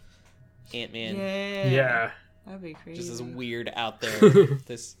Ant-Man. Yeah. Yeah. That'd be crazy. Just this weird out there.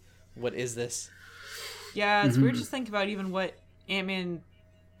 This, what is this? Yeah, it's weird to think about even what Ant-Man,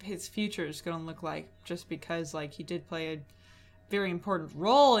 his future is going to look like, just because, like, he did play a very important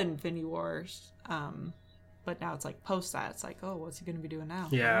role in Infinity Wars. But now it's like post that, it's like, oh, what's he going to be doing now?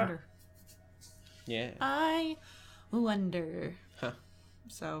 Yeah. I wonder. Huh.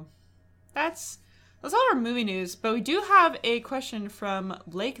 So that's all our movie news. But we do have a question from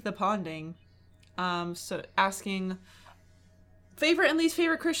Blake the Ponding. So asking favorite and least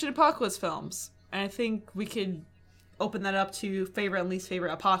favorite Christian Apocalypse films. And I think we could open that up to favorite and least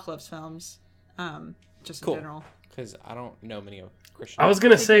favorite Apocalypse films. Just Cool. in general. Because I don't know many of Christian. I was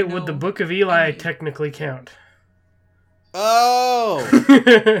gonna think say, I would the know Book of Eli any. technically count? Oh,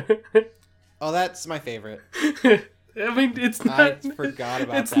 oh, that's my favorite. I mean, it's I not. forgot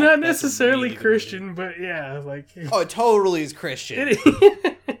about It's that. not That's a necessarily really good Christian, but yeah, like. Oh, it totally is Christian.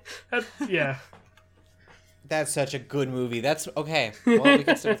 Yeah. That's such a good movie. That's okay. Well, we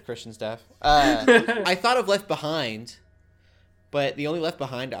can stick with Christian stuff. I thought of Left Behind, but the only Left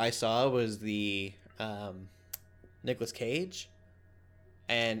Behind I saw was the Nicolas Cage,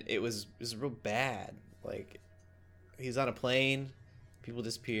 and it was real bad. Like, he's on a plane, people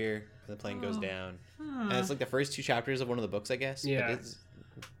disappear, and the plane goes down. And it's like the first 2 chapters of one of the books, I guess. Yeah. But it's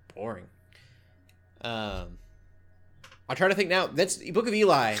boring. I'll try to think now. That's Book of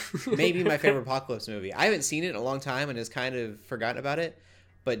Eli, maybe my favorite Apocalypse movie. I haven't seen it in a long time and has kind of forgotten about it.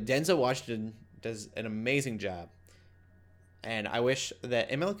 But Denzel Washington does an amazing job. And I wish that,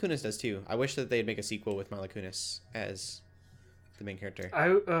 and Mila Kunis does too. I wish that they'd make a sequel with Mila Kunis as the main character.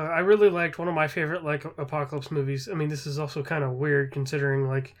 I really liked one of my favorite like Apocalypse movies. I mean, this is also kind of weird considering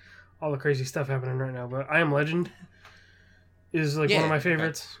like all the crazy stuff happening right now. But I Am Legend is like one of my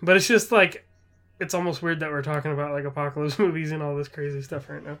favorites. Okay. But it's just like, it's almost weird that we're talking about like Apocalypse movies and all this crazy stuff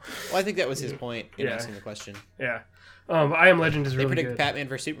right now. Well, I think that was his point in asking the question. Yeah. But I Am Legend is really good. They predict Batman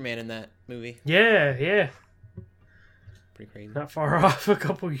vs Superman in that movie. Yeah. Pretty crazy. Not far off a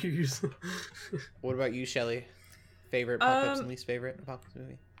couple years. What about you, Shelley? Favorite Apocalypse and least favorite Apocalypse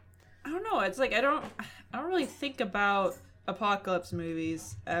movie? I don't know. It's like I don't really think about Apocalypse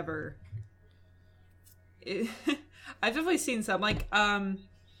movies ever. I've definitely seen some. Like I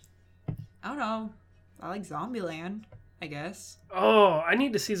don't know. I like Zombieland, I guess. Oh, I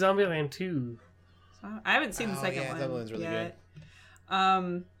need to see Zombieland 2. So, I haven't seen the second one Zombieland's really yet.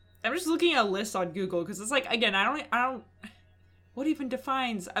 good. I'm just looking at a list on Google because it's like, again, I don't. What even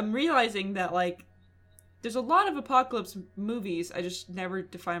defines? I'm realizing that like, there's a lot of Apocalypse movies. I just never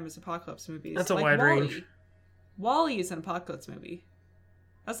define them as Apocalypse movies. That's a like wide WALL-E. range. WALL-E is an Apocalypse movie.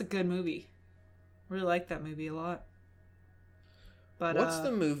 That's a good movie. Really like that movie a lot. But what's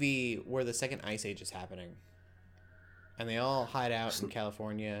the movie where the second ice age is happening, and they all hide out in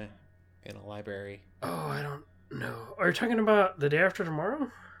California in a library? Oh, I don't know. Are you talking about The Day After Tomorrow?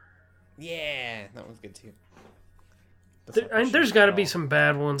 Yeah, that one's good too. There's got to be some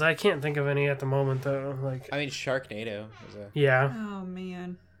bad ones. I can't think of any at the moment though. Like, I mean, Sharknado was a. Yeah. Oh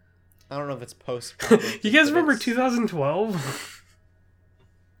man. I don't know if it's post. You guys remember 2012?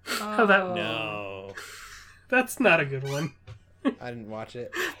 How that? No. That's not a good one. I didn't watch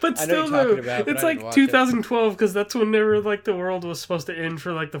it. But I know still, what you're though, talking about, but it's I didn't like watch 2012 because that's whenever like the world was supposed to end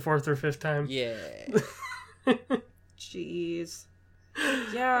for like the 4th or 5th time. Yeah. Jeez.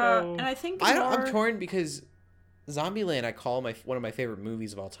 Yeah, and I think I'm torn because Zombieland I call one of my favorite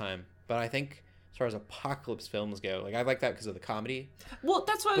movies of all time, but I think as far as Apocalypse films go, like I like that because of the comedy. Well,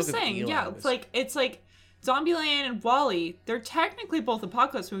 that's what I was Book of saying. Eli Yeah, was- it's like Zombieland and WALL-E, they're technically both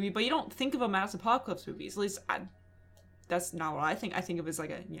apocalypse movies, but you don't think of them as apocalypse movies. At least that's not what I think. I think of it as like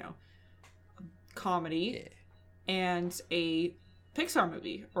a, a comedy and a Pixar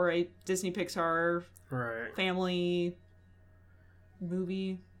movie or a Disney Pixar family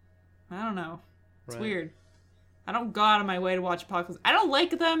movie. I don't know. It's weird. I don't go out of my way to watch apocalypse. I don't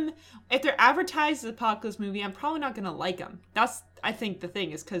like them. If they're advertised as an apocalypse movie, I'm probably not going to like them. That's, I think, the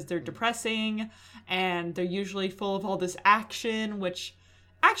thing is because they're depressing and they're usually full of all this action, which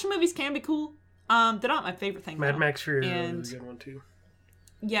action movies can be cool. They're not my favorite thing. Mad Max Fury is a good one too.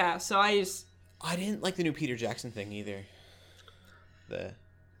 Yeah, so I didn't like the new Peter Jackson thing either. The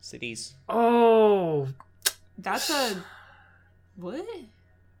cities. Oh, that's a what?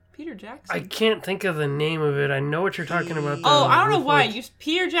 Peter Jackson. I can't think of the name of it. I know what you're talking about. Oh, I don't know why. You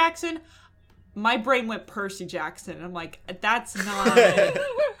Peter Jackson. My brain went Percy Jackson. I'm like, that's not.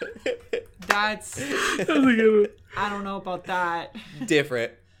 That's. I don't know about that.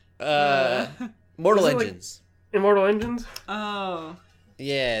 Different. Mortal Engines. Immortal Engines. Oh.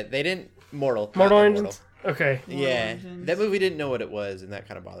 Yeah, they didn't. Mortal Engines. Okay. Yeah, that movie didn't know what it was, and that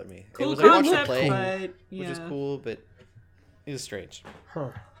kind of bothered me. Cool it was concept, play, but which is cool, but it was strange. Huh.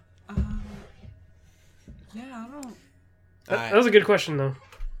 Yeah, I don't. That was a good question, though.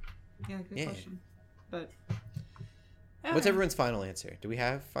 Yeah, good question. But what's everyone's final answer? Do we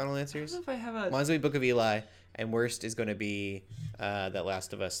have final answers? I don't know if I have a. Mine's gonna be Book of Eli, and worst is gonna be that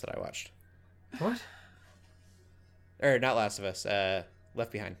Last of Us that I watched. What? Or not Last of Us.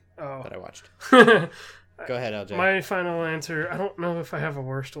 Left Behind. Oh. That I watched. Go ahead, LJ. My final answer. I don't know if I have a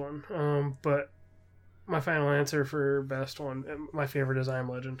worst one. But my final answer for best one. My favorite is I Am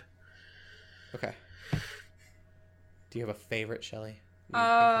Legend. Okay. Do you have a favorite, Shelley?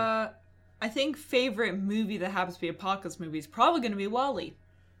 I think favorite movie that happens to be apocalypse movie is probably going to be WALL-E.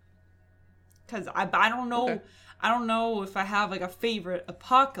 Because I don't know. Okay. I don't know if I have like a favorite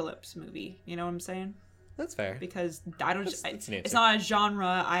apocalypse movie. You know what I'm saying? That's fair. Because I don't. It's not a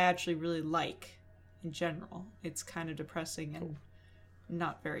genre I actually really like. In general, it's kind of depressing and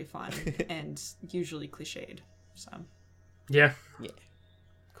not very fun, and usually cliched. So. Yeah.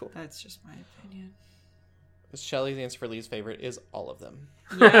 Cool. That's just my opinion. Shelley's answer for least favorite is all of them.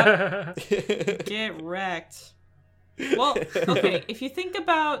 Yeah. Get wrecked. Well, okay, if you think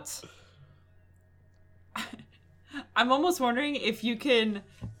about... I'm almost wondering if you could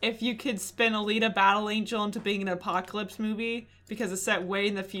spin Alita Battle Angel into being an apocalypse movie because it's set way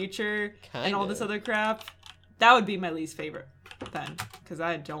in the future and all this other crap. That would be my least favorite then, because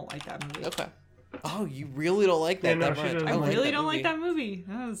I don't like that movie. Okay. Oh, you really don't like that that much? I really don't like that movie.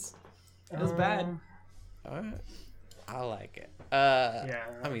 That was bad. All right. I like it. Yeah.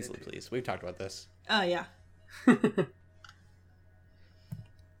 I'm easily pleased. We've talked about this. Oh, yeah.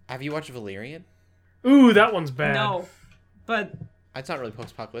 Have you watched Valerian? Ooh, that one's bad. No, but... It's not really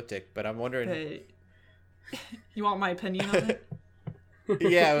post-apocalyptic, but I'm wondering... You want my opinion on it?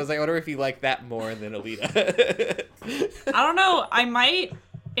 Yeah, I was like, I wonder if you like that more than Alita. I don't know.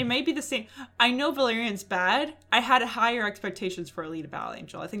 It may be the same. I know Valerian's bad. I had higher expectations for Alita Battle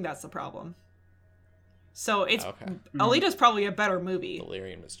Angel. I think that's the problem. So it's Alita's probably a better movie.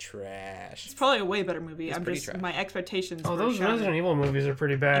 Valerian was trash. It's probably a way better movie. It's pretty trash. My expectations. Oh, those Resident Evil movies are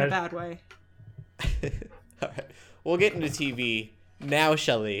pretty bad. In a bad way. All right. We'll get into TV now.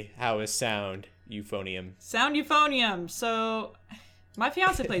 Shelley, how is sound euphonium? Sound euphonium. So, my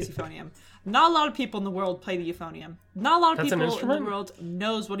fiance plays euphonium. Not a lot of people in the world play the euphonium. Not a lot of people in the world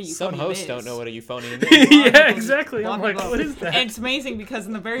knows what a euphonium is. Some hosts don't know what a euphonium is. Yeah, exactly. I'm like, what is that? And it's amazing because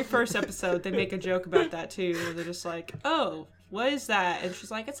in the very first episode, they make a joke about that too. They're just like, oh, what is that? And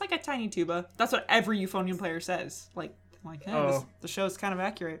she's like, it's like a tiny tuba. That's what every euphonium player says. Like, hey, the show's kind of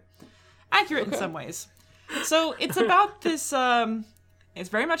accurate. Accurate in some ways. So it's about this, it's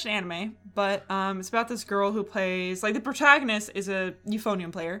very much an anime, but it's about this girl who plays, like the protagonist is a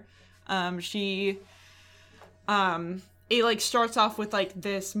euphonium player. It like starts off with like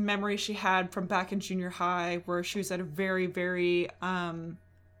this memory she had from back in junior high where she was at a very, very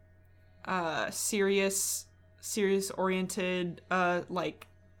serious oriented, like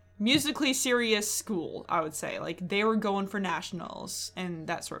musically serious school, I would say. Like they were going for nationals and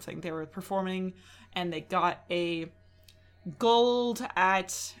that sort of thing. They were performing and they got a gold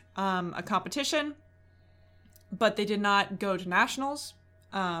at a competition, but they did not go to nationals.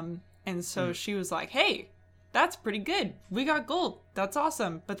 And so she was like, hey, that's pretty good. We got gold. That's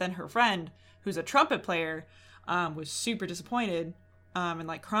awesome. But then her friend, who's a trumpet player, was super disappointed and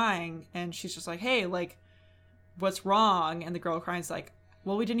like crying. And she's just like, hey, like, what's wrong? And the girl crying is like,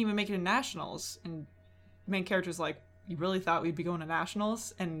 well, we didn't even make it to nationals. And the main character's like, you really thought we'd be going to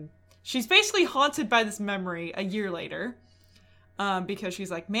nationals? And she's basically haunted by this memory a year later. Because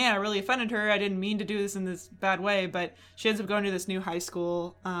she's like, man, I really offended her. I didn't mean to do this in this bad way. But she ends up going to this new high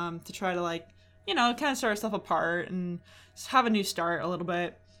school to try to, like, you know, kind of start herself apart and have a new start a little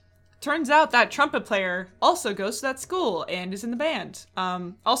bit. Turns out that trumpet player also goes to that school and is in the band.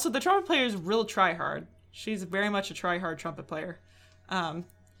 Also, the trumpet player is real try-hard. She's very much a try-hard trumpet player. And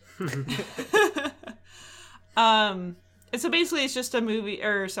so basically it's just a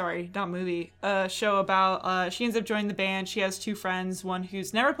show about, she ends up joining the band. She has two friends, one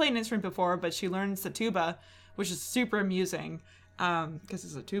who's never played an instrument before, but she learns the tuba, which is super amusing, because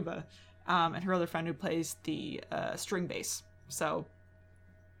it's a tuba, and her other friend who plays the string bass. So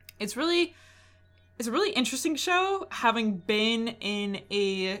it's a really interesting show, having been in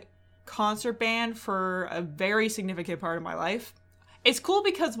a concert band for a very significant part of my life. It's cool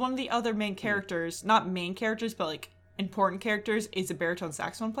because one of the other main characters, not main characters, but like important characters, is a baritone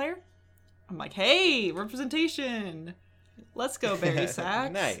saxophone player. I'm like, hey, representation. Let's go, Barry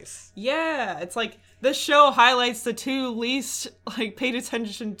Sax. Nice. Yeah, it's like this show highlights the two least like paid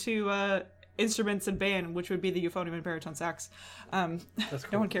attention to instruments in band, which would be the euphonium and baritone sax. That's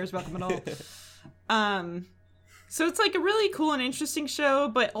cool. No one cares about them at all. So it's like a really cool and interesting show,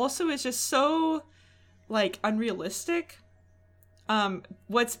 but also it's just so like unrealistic.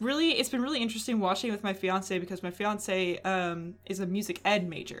 It's been really interesting watching it with my fiance, because my fiance is a music ed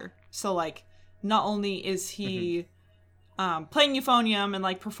major. So like not only is he playing euphonium and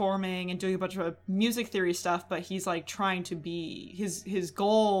like performing and doing a bunch of music theory stuff, but he's like trying to be his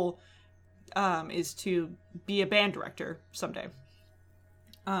goal is to be a band director someday.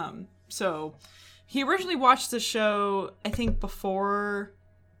 So he originally watched the show, I think, before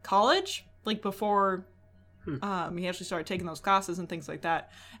college, like before he actually started taking those classes and things like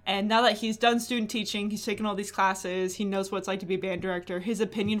that. And now that he's done student teaching, he's taken all these classes, he knows what it's like to be a band director. His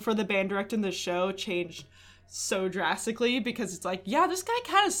opinion for the band director in the show changed so drastically, because it's like, yeah, this guy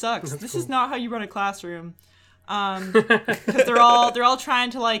kind of sucks. This is not how you run a classroom. Because they're all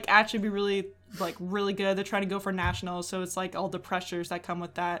trying to like actually be really good. They're trying to go for nationals, so it's like all the pressures that come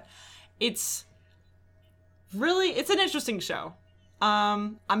with that. It's an interesting show.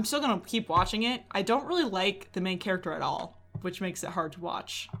 I'm still gonna keep watching it. I don't really like the main character at all, which makes it hard to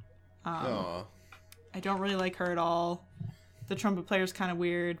watch. I don't really like her at all. The trumpet player's kind of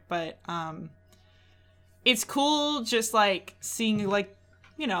weird, but it's cool just like seeing, like,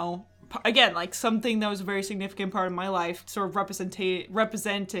 you know, again, like something that was a very significant part of my life sort of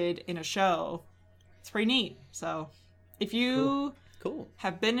represented in a show. It's pretty neat. So if you cool.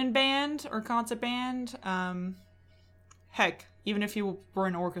 have been in band or concert band, heck, even if you were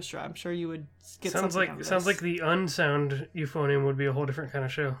in orchestra, I'm sure you would get something out of this. Sounds like the unsound euphonium would be a whole different kind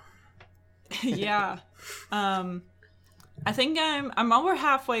of show. Yeah. I think I'm over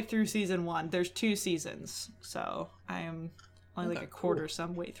halfway through season 1. There's 2 seasons, so I am only like a quarter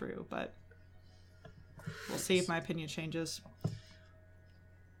some way through, but we'll see if my opinion changes.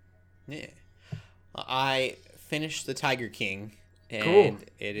 Yeah. I finished The Tiger King, and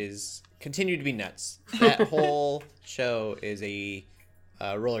it is continued to be nuts. That whole show is a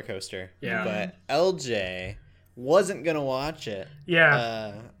roller coaster. Yeah. But LJ wasn't gonna watch it.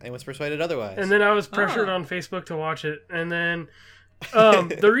 Yeah. And was persuaded otherwise. And then I was pressured on Facebook to watch it, and then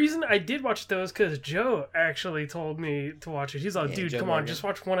the reason I did watch it though is because Joe actually told me to watch it. He's like, dude, come on, just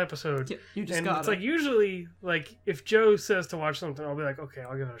watch one episode. You just and got it's it. like usually, like if Joe says to watch something, I'll be like, okay,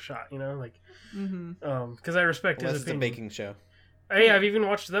 I'll give it a shot. You know, like, because I respect his Unless opinion. It's a baking show. Hey, I've even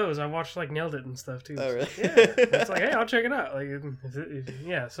watched those. I watched like Nailed It and stuff too. Oh, really? Yeah, it's like, hey, I'll check it out. Like,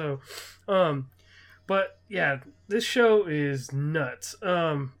 yeah. So, but yeah, this show is nuts.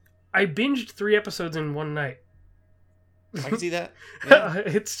 I binged 3 episodes in one night. I can see that. Yeah.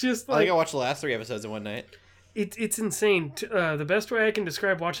 It's just I like, think I watched the last 3 episodes in one night. it's insane. The best way I can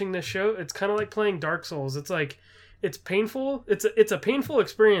describe watching this show, it's kind of like playing Dark Souls. It's like, it's painful. It's a painful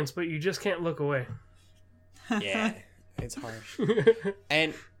experience, but you just can't look away. Yeah, it's harsh.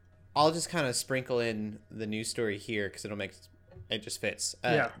 And I'll just kind of sprinkle in the news story here because it just fits.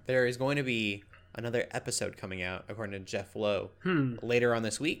 There is going to be another episode coming out, according to Jeff Lowe, later on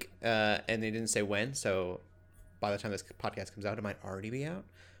this week, and they didn't say when, so by the time this podcast comes out, it might already be out.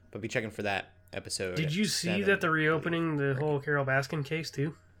 But be checking for that episode. Did you see that they're reopening the whole Carole Baskin case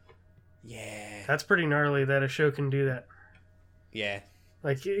too? Yeah. That's pretty gnarly that a show can do that. Yeah.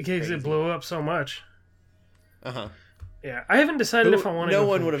 Like, because it blew up so much. Uh-huh. Yeah, I haven't decided if I want to. No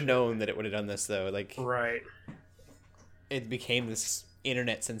one would have known that it would have done this, though. Like, right. It became this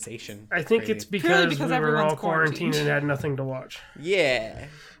internet sensation. I think it's because we were all everyone's quarantined and had nothing to watch. Yeah.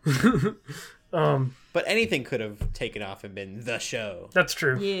 But anything could have taken off and been the show. That's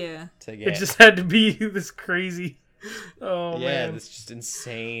true. Yeah. To get. It just had to be this crazy. Oh yeah, man. this just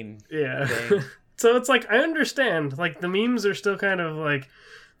insane. Yeah. thing. So it's like I understand. Like the memes are still kind of like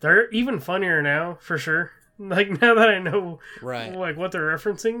they're even funnier now for sure. Like now that I know Right. like what they're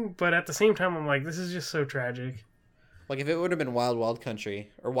referencing, but at the same time I'm like this is just so tragic. Like if it would have been Wild Wild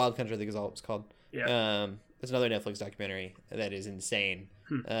Country, or Wild Country I think is all it was called. Yeah. There's another Netflix documentary that is insane.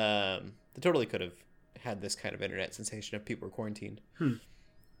 That totally could have had this kind of internet sensation if people were quarantined.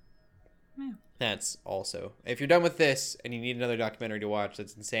 Yeah. That's also, if you're done with this and you need another documentary to watch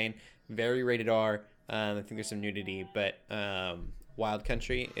that's insane, very rated R. I think there's some nudity, but Wild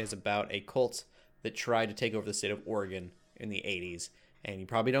Country is about a cult that tried to take over the state of Oregon in the 80s, and you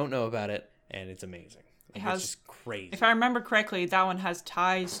probably don't know about it, and it's amazing. Like, has- it's just crazy. If I remember correctly, that one has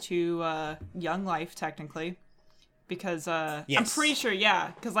ties to Young Life, technically. Because I'm Yes. pretty sure,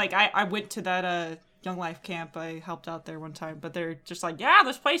 yeah. Because, like, I went to that Young Life camp. I helped out there one time. But they're just like, yeah,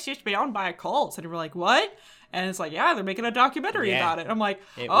 this place used to be owned by a cult. And we're like, what? And it's like, yeah, they're making a documentary Yeah. about it. I'm like,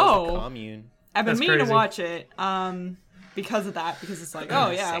 It was a oh. commune. I've been That's meaning to crazy. watch it because of that. Because it's like,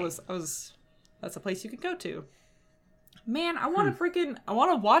 oh, yeah, I was that's a place you could go to. Man, I want to I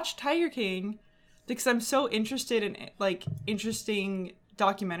want to watch Tiger King because I'm so interested in, like, interesting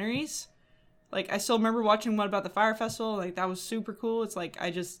documentaries. Like, I still remember watching one about the Fire Festival. Like, that was super cool. It's like,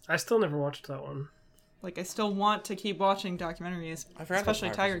 I still never watched that one. like, I still want to keep watching documentaries, I forgot about especially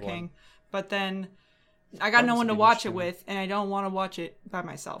Fire Tiger Festival. King. But then I got no was one a to big watch it issue. with, and I don't want to watch it by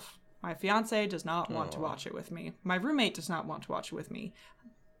myself. My fiance does not want to Aw. watch it with me. My roommate does not want to watch it with me.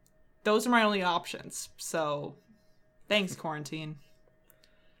 Those are my only options. So, thanks, quarantine.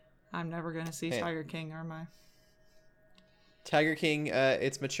 I'm never going to see Hey. Tiger King, am I? Tiger King,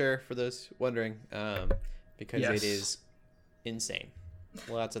 it's mature for those wondering, because Yes. it is insane.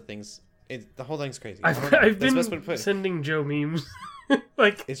 Lots of things. The whole thing's crazy. I've That's the best way to been put it. sending Joe memes.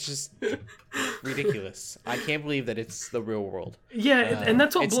 Like It's just ridiculous. I can't believe that it's the real world. yeah, and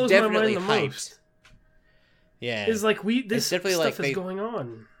that's what It's blows my definitely mind the hyped. most. Yeah, Is like this definitely stuff like is they- going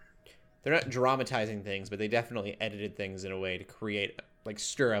on. they're not dramatizing things, but they definitely edited things in a way to create, like,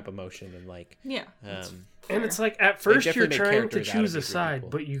 stir up emotion and like. Yeah. And it's like at first you're definitely make trying to characters out of choose a these group side, people.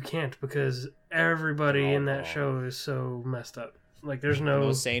 but you can't because everybody They're all in that wrong. show is so messed up. Like there's The no.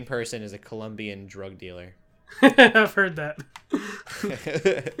 most sane person is a Colombian drug dealer. I've heard that.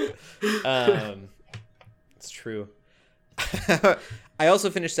 It's true. I also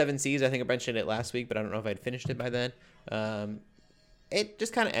finished Seven Seas. I think I mentioned it last week, but I don't know if I'd finished it by then. It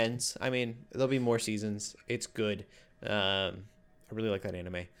just kind of ends. I mean, there'll be more seasons. It's good. I really like that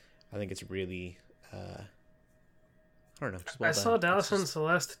anime. I think it's really, I don't know. Just well I saw done. Dallas It's and just-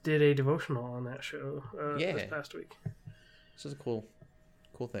 Celeste did a devotional on that show Yeah. this past week. This is a cool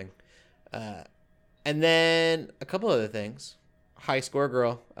thing. And then a couple other things. High Score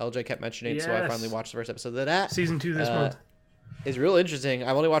Girl. LJ kept mentioning it, so I Yes. finally watched the first episode of that. Season 2 this month. It's real interesting.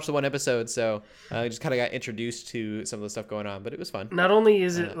 I've only watched the one episode, so I just kind of got introduced to some of the stuff going on, but it was fun. Not only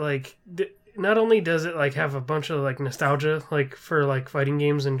is it like, not only does it like have a bunch of like nostalgia like for like fighting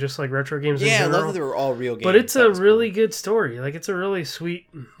games and just like retro games in Yeah, I general, love that they were all real games. but it's That a was really good story. Like it's a really sweet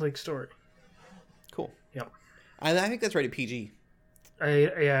like story. cool. Yep. And I think that's rated PG.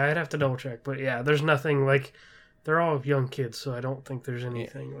 I'd have to double check, but yeah, there's nothing like they're all young kids, so I don't think there's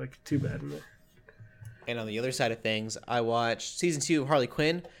anything like too bad in there. And on the other side of things, I watched season 2 of Harley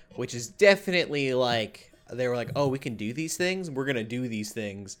Quinn, which is definitely like they were like, "Oh, we can do these things. We're gonna do these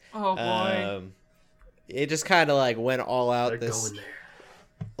things." Oh, boy. It just kind of like went all out. They're This going there.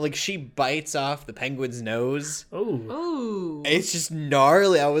 like she bites off the penguin's nose. Oh, Ooh. It's just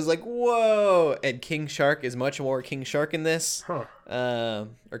gnarly. I was like, "Whoa!" And King Shark is much more King Shark in this, huh?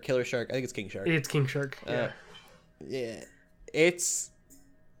 or Killer Shark. I think it's King Shark. It's King Shark. Yeah. Yeah, it's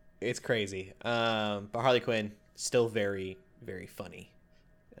crazy. But Harley Quinn still very, very funny.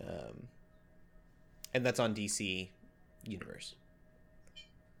 And that's on DC Universe.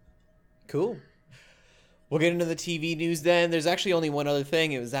 Cool. We'll get into the TV news then. There's actually only one other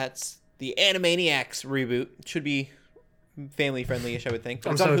thing. That's the Animaniacs reboot. It should be family friendly-ish, I would think. But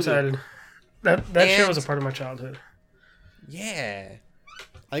I'm it's on so Hulu. excited. That show was a And- part of my childhood. Yeah,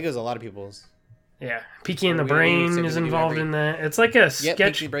 I think it was a lot of people's. Yeah, Peaky and the We Brain said is we do involved every- in that. It's like a Yep, sketch.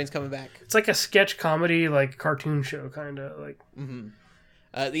 Pinky Brain's coming back. It's like a sketch comedy, like cartoon show, kind of like.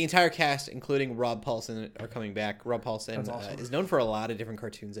 The entire cast, including Rob Paulson, are coming back. Rob Paulson That's awesome. is known for a lot of different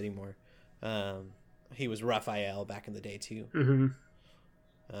cartoons anymore. He was Raphael back in the day too. Mm-hmm.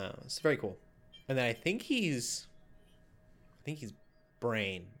 It's very cool. And then I think he's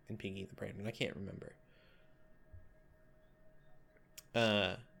Brain in Pinky the Brain, and I can't remember.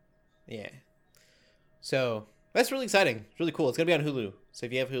 Yeah. So that's really exciting. It's really cool. It's gonna be on Hulu. So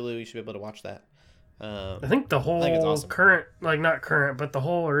if you have Hulu, you should be able to watch that. I think the whole awesome. current, like not current, but the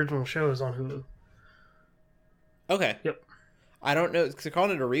whole original show is on Hulu. Okay. Yep. I don't know, because they're calling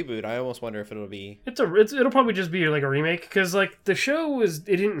it a reboot. I almost wonder if it'll be... It'll probably just be like a remake, because like the show it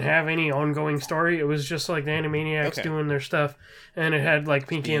didn't have any ongoing story. It was just like the Animaniacs doing their stuff, and it had like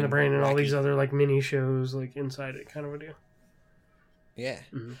Pinky and the Brain and all these other like mini shows like inside it, kind of a deal. Yeah.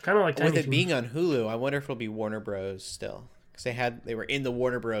 Mm-hmm. Kind of like With it being on Hulu, I wonder if it'll be Warner Bros. Still, because they were in the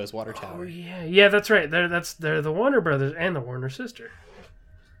Warner Bros. Water Tower. Oh yeah, that's right. They're the Warner Brothers and the Warner sister.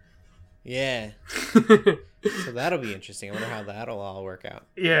 Yeah. So that'll be interesting. I wonder how that'll all work out.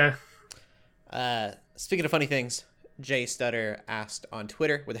 Yeah. Speaking of funny things, Jay Stutter asked on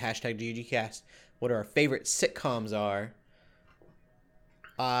Twitter with the hashtag GGCast what our favorite sitcoms are.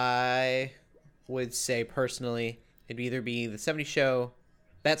 I would say personally it'd either be the 70s Show,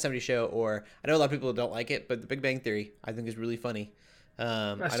 That 70s Show, or I know a lot of people don't like it, but The Big Bang Theory I think is really funny.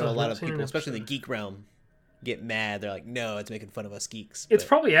 I know a lot of people, especially in the geek realm, get mad. They're like, no, it's making fun of us geeks. It's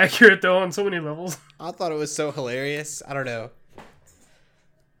probably accurate though on so many levels. I thought it was so hilarious. I don't know.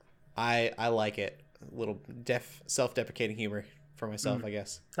 I like it. A little self-deprecating humor for myself, I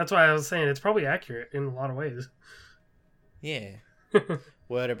guess. That's why I was saying it's probably accurate in a lot of ways. Yeah.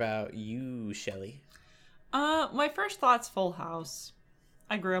 What about you, Shelly? My first thought's Full House.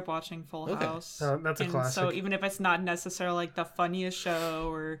 I grew up watching Full House. That's a classic. So even if it's not necessarily like the funniest show,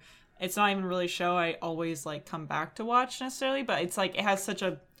 or it's not even really a show I always like come back to watch necessarily, but it's like it has such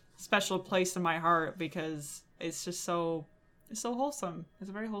a special place in my heart because it's just so wholesome. It's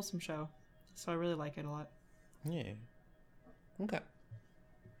a very wholesome show, so I really like it a lot. Yeah. Okay.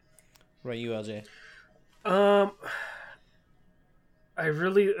 What about you, LJ? I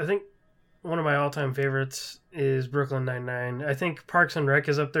think one of my all-time favorites is Brooklyn Nine-Nine. I think Parks and Rec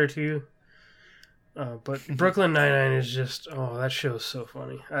is up there too. But Brooklyn Nine-Nine is just, that show is so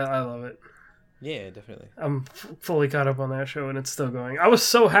funny. I love it. Yeah, definitely. I'm fully caught up on that show, and it's still going. I was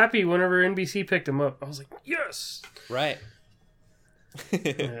so happy whenever NBC picked him up. I was like, yes! Right.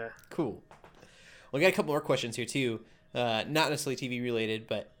 Yeah. Cool. Well, we got a couple more questions here too. Not necessarily TV related,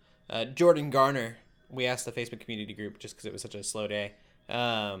 but Jordan Garner, we asked the Facebook community group just because it was such a slow day,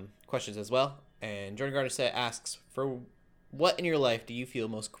 questions as well. And Jordan Garner asks, for what in your life do you feel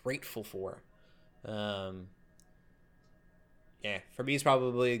most grateful for? Yeah, for me it's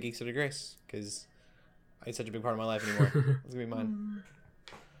probably Geeks Under Grace, because it's such a big part of my life anymore. It's gonna be mine.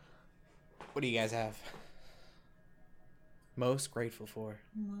 What do you guys have? Most grateful for?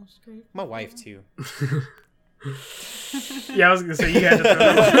 Most grateful. My wife too. Yeah, I was gonna say you had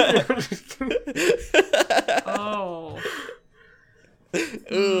to throw it. Oh.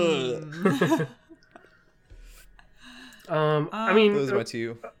 I mean, those are my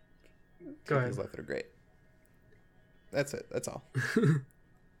two. Go ahead. Life that are great. That's it. That's all.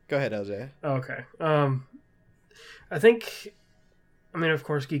 Go ahead, LJ. Okay. I think, I mean, of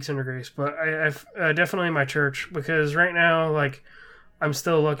course, Geeks Under Grace, but I've definitely my church, because right now, like, I'm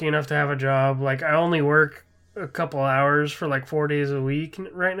still lucky enough to have a job. Like, I only work a couple hours for like 4 days a week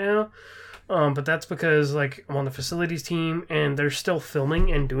right now. But that's because like I'm on the facilities team and they're still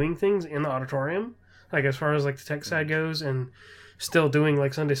filming and doing things in the auditorium, like as far as like the tech side goes, and still doing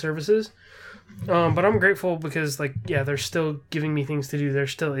like Sunday services. But I'm grateful because like, yeah, they're still giving me things to do. There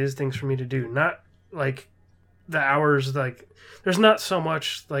still is things for me to do. Not like the hours, like there's not so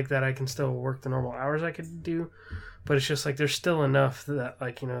much like that I can still work the normal hours I could do, but it's just like there's still enough that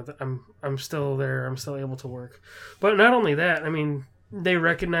like, you know, that I'm still there. I'm still able to work. But not only that, I mean, they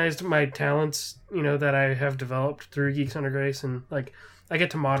recognized my talents, you know, that I have developed through Geeks Under Grace, and like I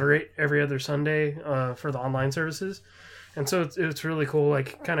get to moderate every other Sunday for the online services, and so it's really cool,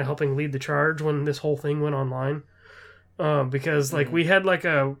 like kind of helping lead the charge when this whole thing went online, because like we had like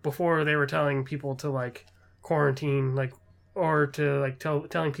before they were telling people to like quarantine, like, or to like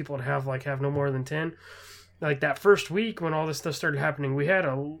telling people to have no more than 10. Like that first week when all this stuff started happening, we had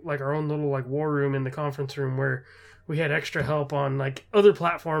our own little like war room in the conference room where we had extra help on like other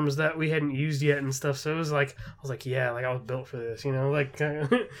platforms that we hadn't used yet and stuff. So it was like, I was like, yeah, like I was built for this, you know, like,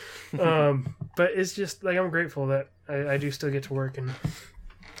 but it's just like, I'm grateful that I do still get to work and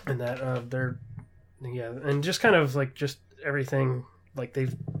that, they're, yeah. And just kind of like, just everything, like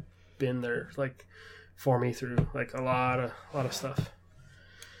they've been there, like for me through like a lot of stuff.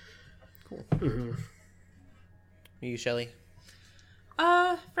 Cool. Mm-hmm. You, Shelly?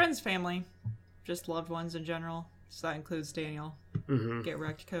 Friends, family, just loved ones in general. So that includes Daniel. Mm-hmm. Get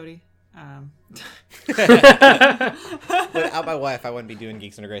wrecked, Cody. Without my wife, I wouldn't be doing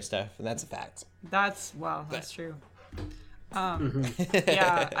Geeks Under Grace stuff, and that's a fact. That's true.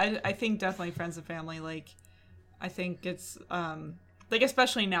 Yeah, I think definitely friends and family. Like, I think it's like,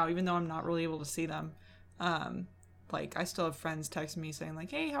 especially now, even though I'm not really able to see them, like I still have friends texting me saying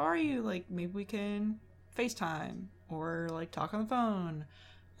like, hey, how are you? Like, maybe we can FaceTime or like talk on the phone.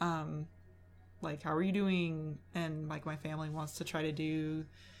 Like, how are you doing? And like my family wants to try to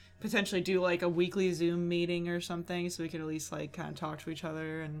potentially do like a weekly Zoom meeting or something, so we could at least like kind of talk to each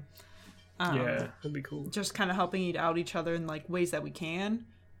other and yeah, that'd be cool. Just kind of helping out each other in like ways that we can.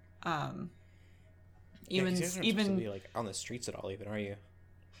 Even be like on the streets at all, even, are you?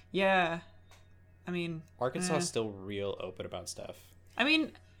 Yeah, I mean, Arkansas is still real open about stuff. I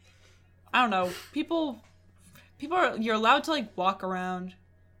mean, I don't know. People are, you're allowed to like walk around,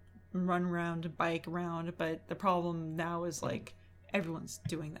 run around, bike around, but the problem now is like everyone's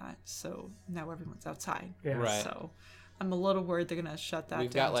doing that, so now everyone's outside. Yeah. Right. So I'm a little worried they're gonna shut that down.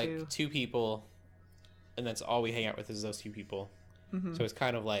 We've got like too. 2 people, and that's all we hang out with is those 2 people. Mm-hmm. So it's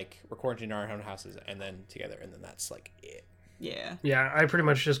kind of like we're quarantined in our own houses and then together, and then that's like it. Yeah. Yeah, I pretty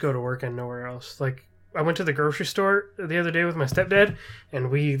much just go to work and nowhere else. Like, I went to the grocery store the other day with my stepdad, and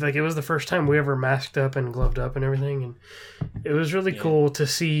we, like, it was the first time we ever masked up and gloved up and everything, and it was really cool to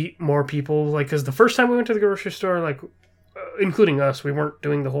see more people, like, because the first time we went to the grocery store, like, including us, we weren't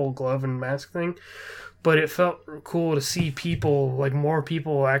doing the whole glove and mask thing, but it felt cool to see people, like, more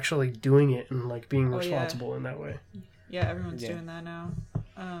people actually doing it and, like, being responsible in that way. Yeah, everyone's doing that now.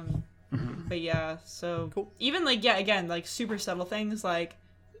 But yeah, so cool. Even like, yeah, again, like super subtle things like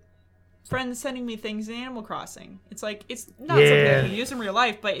friends sending me things in Animal Crossing. It's like, it's not something that you use in real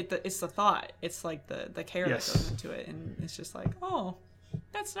life, but it's the thought. It's like the care that goes into it, and it's just like, oh,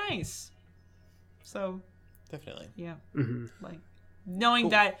 that's nice. So definitely, yeah, like knowing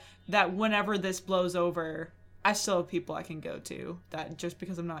that whenever this blows over, I still have people I can go to. That just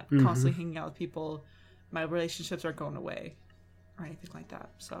because I'm not constantly hanging out with people, my relationships aren't going away or anything like that.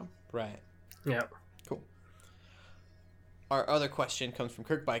 So right. Yeah. Cool. Our other question comes from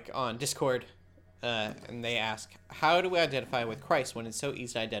Kirkbike on Discord, and they ask, how do we identify with Christ when it's so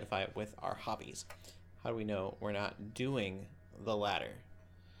easy to identify with our hobbies? How do we know we're not doing the latter?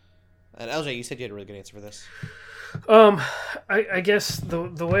 And LJ, you said you had a really good answer for this. I guess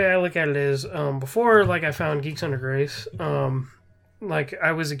the way I look at it is, before, like, I found Geeks Under Grace, like,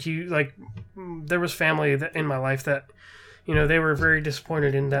 I was accused, like, there was family that in my life that, you know, they were very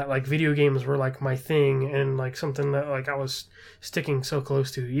disappointed in that, like, video games were, like, my thing and, like, something that, like, I was sticking so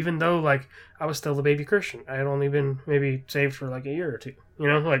close to, even though, like, I was still a baby Christian. I had only been maybe saved for, like, a year or 2, you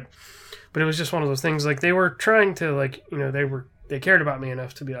know, like, but it was just one of those things, like, they were trying to, like, you know, they cared about me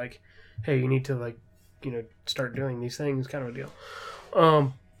enough to be like, hey, you need to, like, you know, start doing these things, kind of a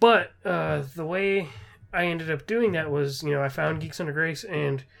deal. But the way I ended up doing that was, you know, I found Geeks Under Grace,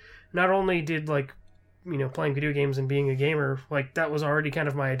 and not only did, like, you know, playing video games and being a gamer, like, that was already kind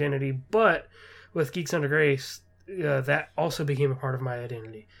of my identity, but with Geeks Under Grace, that also became a part of my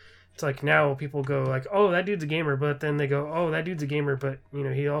identity. It's like, now people go like, oh, that dude's a gamer, but then they go, oh, that dude's a gamer, but, you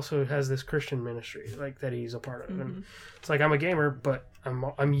know, he also has this Christian ministry, like, that he's a part of. And it's like, I'm a gamer, but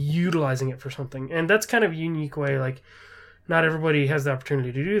I'm utilizing it for something. And that's kind of a unique way, like, not everybody has the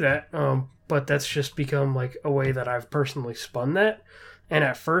opportunity to do that, but that's just become, like, a way that I've personally spun that. And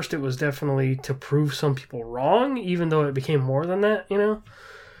at first, it was definitely to prove some people wrong, even though it became more than that, you know?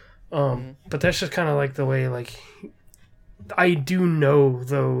 But that's just kind of, like, the way, like, I do know,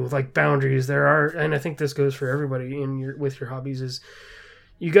 though, like, boundaries there are, and I think this goes for everybody with your hobbies, is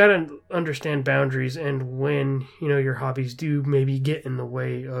you got to understand boundaries, and when, you know, your hobbies do maybe get in the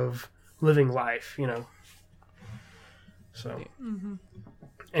way of living life, you know? So,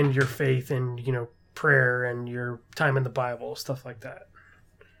 and your faith and, you know, prayer and your time in the Bible, stuff like that.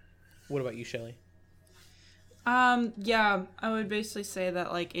 What about you, Shelly? Yeah, I would basically say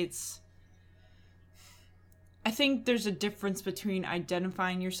that, like, I think there's a difference between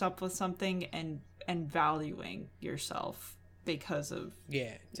identifying yourself with something and valuing yourself because of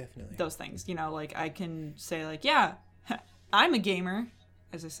definitely those things. You know, like, I can say, like, yeah, I'm a gamer,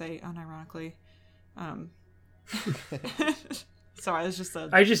 as I say unironically. Sorry, it's just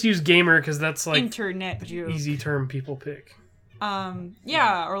I just use gamer because that's, like, internet joke. Easy term people pick.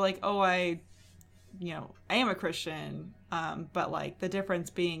 Yeah, or like, oh, I am a Christian, but, like, the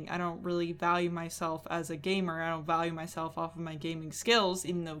difference being I don't really value myself as a gamer. I don't value myself off of my gaming skills,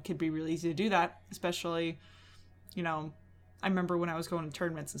 even though it could be really easy to do that, especially, you know, I remember when I was going to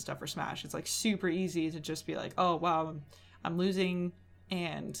tournaments and stuff for Smash, it's, like, super easy to just be like, oh, wow, I'm losing,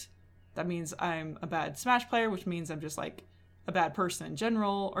 and that means I'm a bad Smash player, which means I'm just, like, a bad person in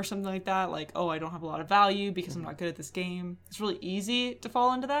general or something like that. Like, oh, I don't have a lot of value because I'm not good at this game. It's really easy to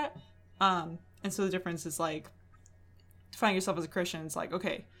fall into that. And so the difference is, like, defining yourself as a Christian, it's like,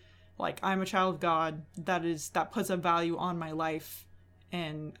 okay, like I'm a child of God. That puts a value on my life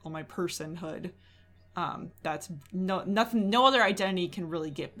and on my personhood. That's nothing. No other identity can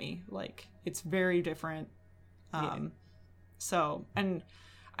really give me. Like it's very different. So, and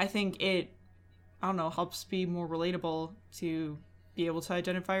I think it, I don't know, helps be more relatable to be able to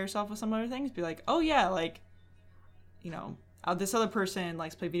identify yourself with some other things. Be like, oh yeah, like, you know, this other person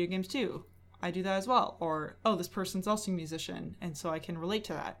likes to play video games too. I do that as well. Or, oh, this person's also a musician, and so I can relate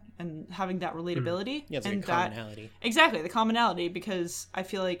to that. And having that relatability. Yeah, it's like and a commonality. Exactly, the commonality, because I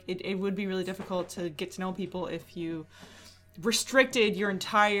feel like it would be really difficult to get to know people if you restricted your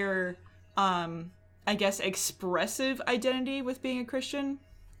entire, I guess, expressive identity with being a Christian.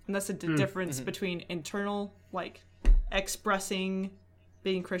 And that's the difference between internal, like, expressing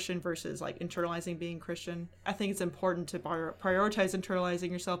being Christian versus like internalizing being Christian. I think it's important to prioritize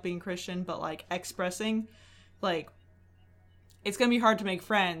internalizing yourself being Christian, but like expressing, like it's gonna be hard to make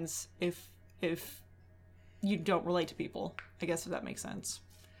friends if you don't relate to people, I guess, if that makes sense.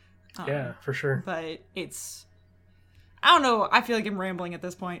 Yeah, for sure. But it's, I don't know, I feel like I'm rambling at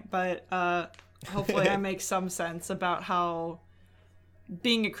this point, but hopefully I make some sense about how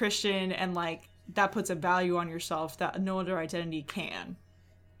being a Christian and like that puts a value on yourself that no other identity can.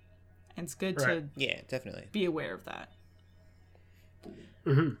 And it's good to definitely be aware of that.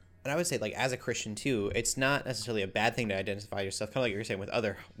 Mm-hmm. And I would say, like, as a Christian too, it's not necessarily a bad thing to identify yourself, kind of like you were saying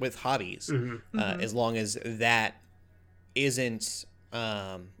with hobbies, as long as that isn't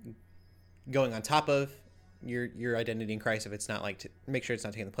going on top of your identity in Christ. If it's not like, to make sure it's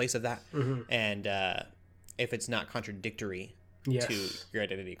not taking the place of that, and if it's not contradictory to your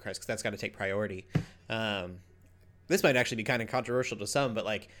identity in Christ, because that's got to take priority. This might actually be kind of controversial to some, but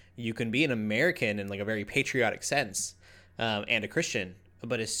like you can be an American in like a very patriotic sense, and a Christian,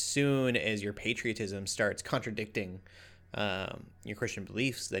 but as soon as your patriotism starts contradicting your Christian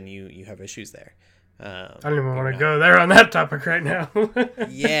beliefs, then you have issues there. I don't even want to go there on that topic right now.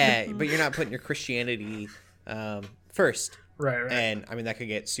 Yeah, but you're not putting your Christianity first. Right. And I mean, that could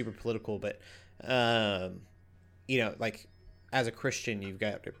get super political, but you know, like as a Christian, you've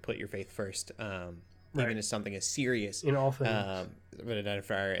got to put your faith first. Even as something as serious in all things, but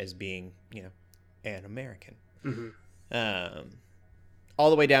identify as being, you know, an American, all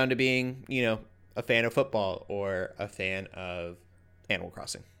the way down to being, you know, a fan of football or a fan of Animal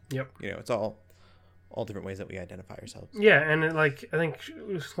Crossing. Yep. You know, it's all different ways that we identify ourselves. Yeah, and it, like I think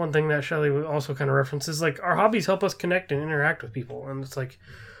one thing that Shelley also kind of references, like our hobbies help us connect and interact with people, and it's like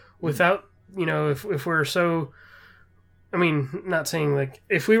without, you know, if we're so, I mean, not saying like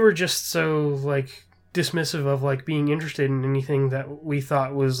if we were just so like dismissive of like being interested in anything that we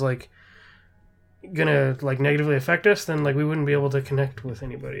thought was like gonna like negatively affect us, then like we wouldn't be able to connect with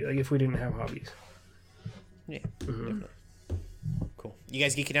anybody, like if we didn't have hobbies. Yeah, definitely. Cool. You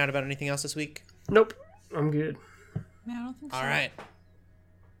guys geeking out about anything else this week? Nope, I'm good. Yeah, I don't think so. All right,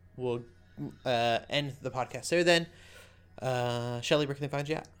 we'll end the podcast there then. Shelley, where can they find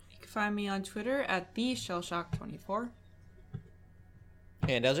you at? You can find me on Twitter at TheShellshock24.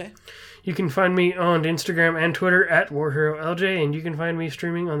 And LJ? You can find me on Instagram and Twitter at WarHeroLJ, and you can find me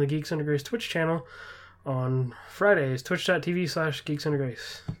streaming on the Geeks Under Grace Twitch channel on Fridays, twitch.tv/Geeks Under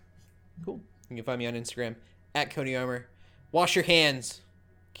Grace. Cool. You can find me on Instagram at Cody Armour. Wash your hands.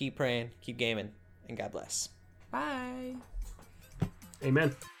 Keep praying. Keep gaming. And God bless. Bye.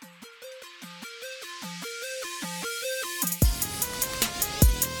 Amen.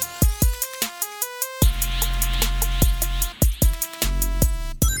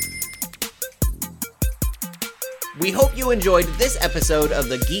 We hope you enjoyed this episode of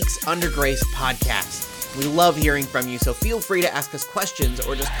the Geeks Under Grace podcast. We love hearing from you, so feel free to ask us questions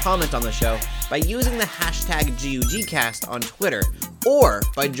or just comment on the show by using the hashtag GUGcast on Twitter, or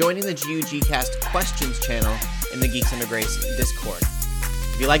by joining the GUGcast questions channel in the Geeks Under Grace Discord.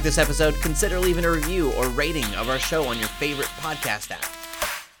 If you like this episode, consider leaving a review or rating of our show on your favorite podcast app.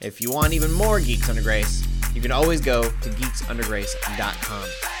 If you want even more Geeks Under Grace, you can always go to geeksundergrace.com.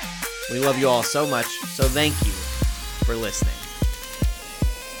 We love you all so much, so thank you for listening.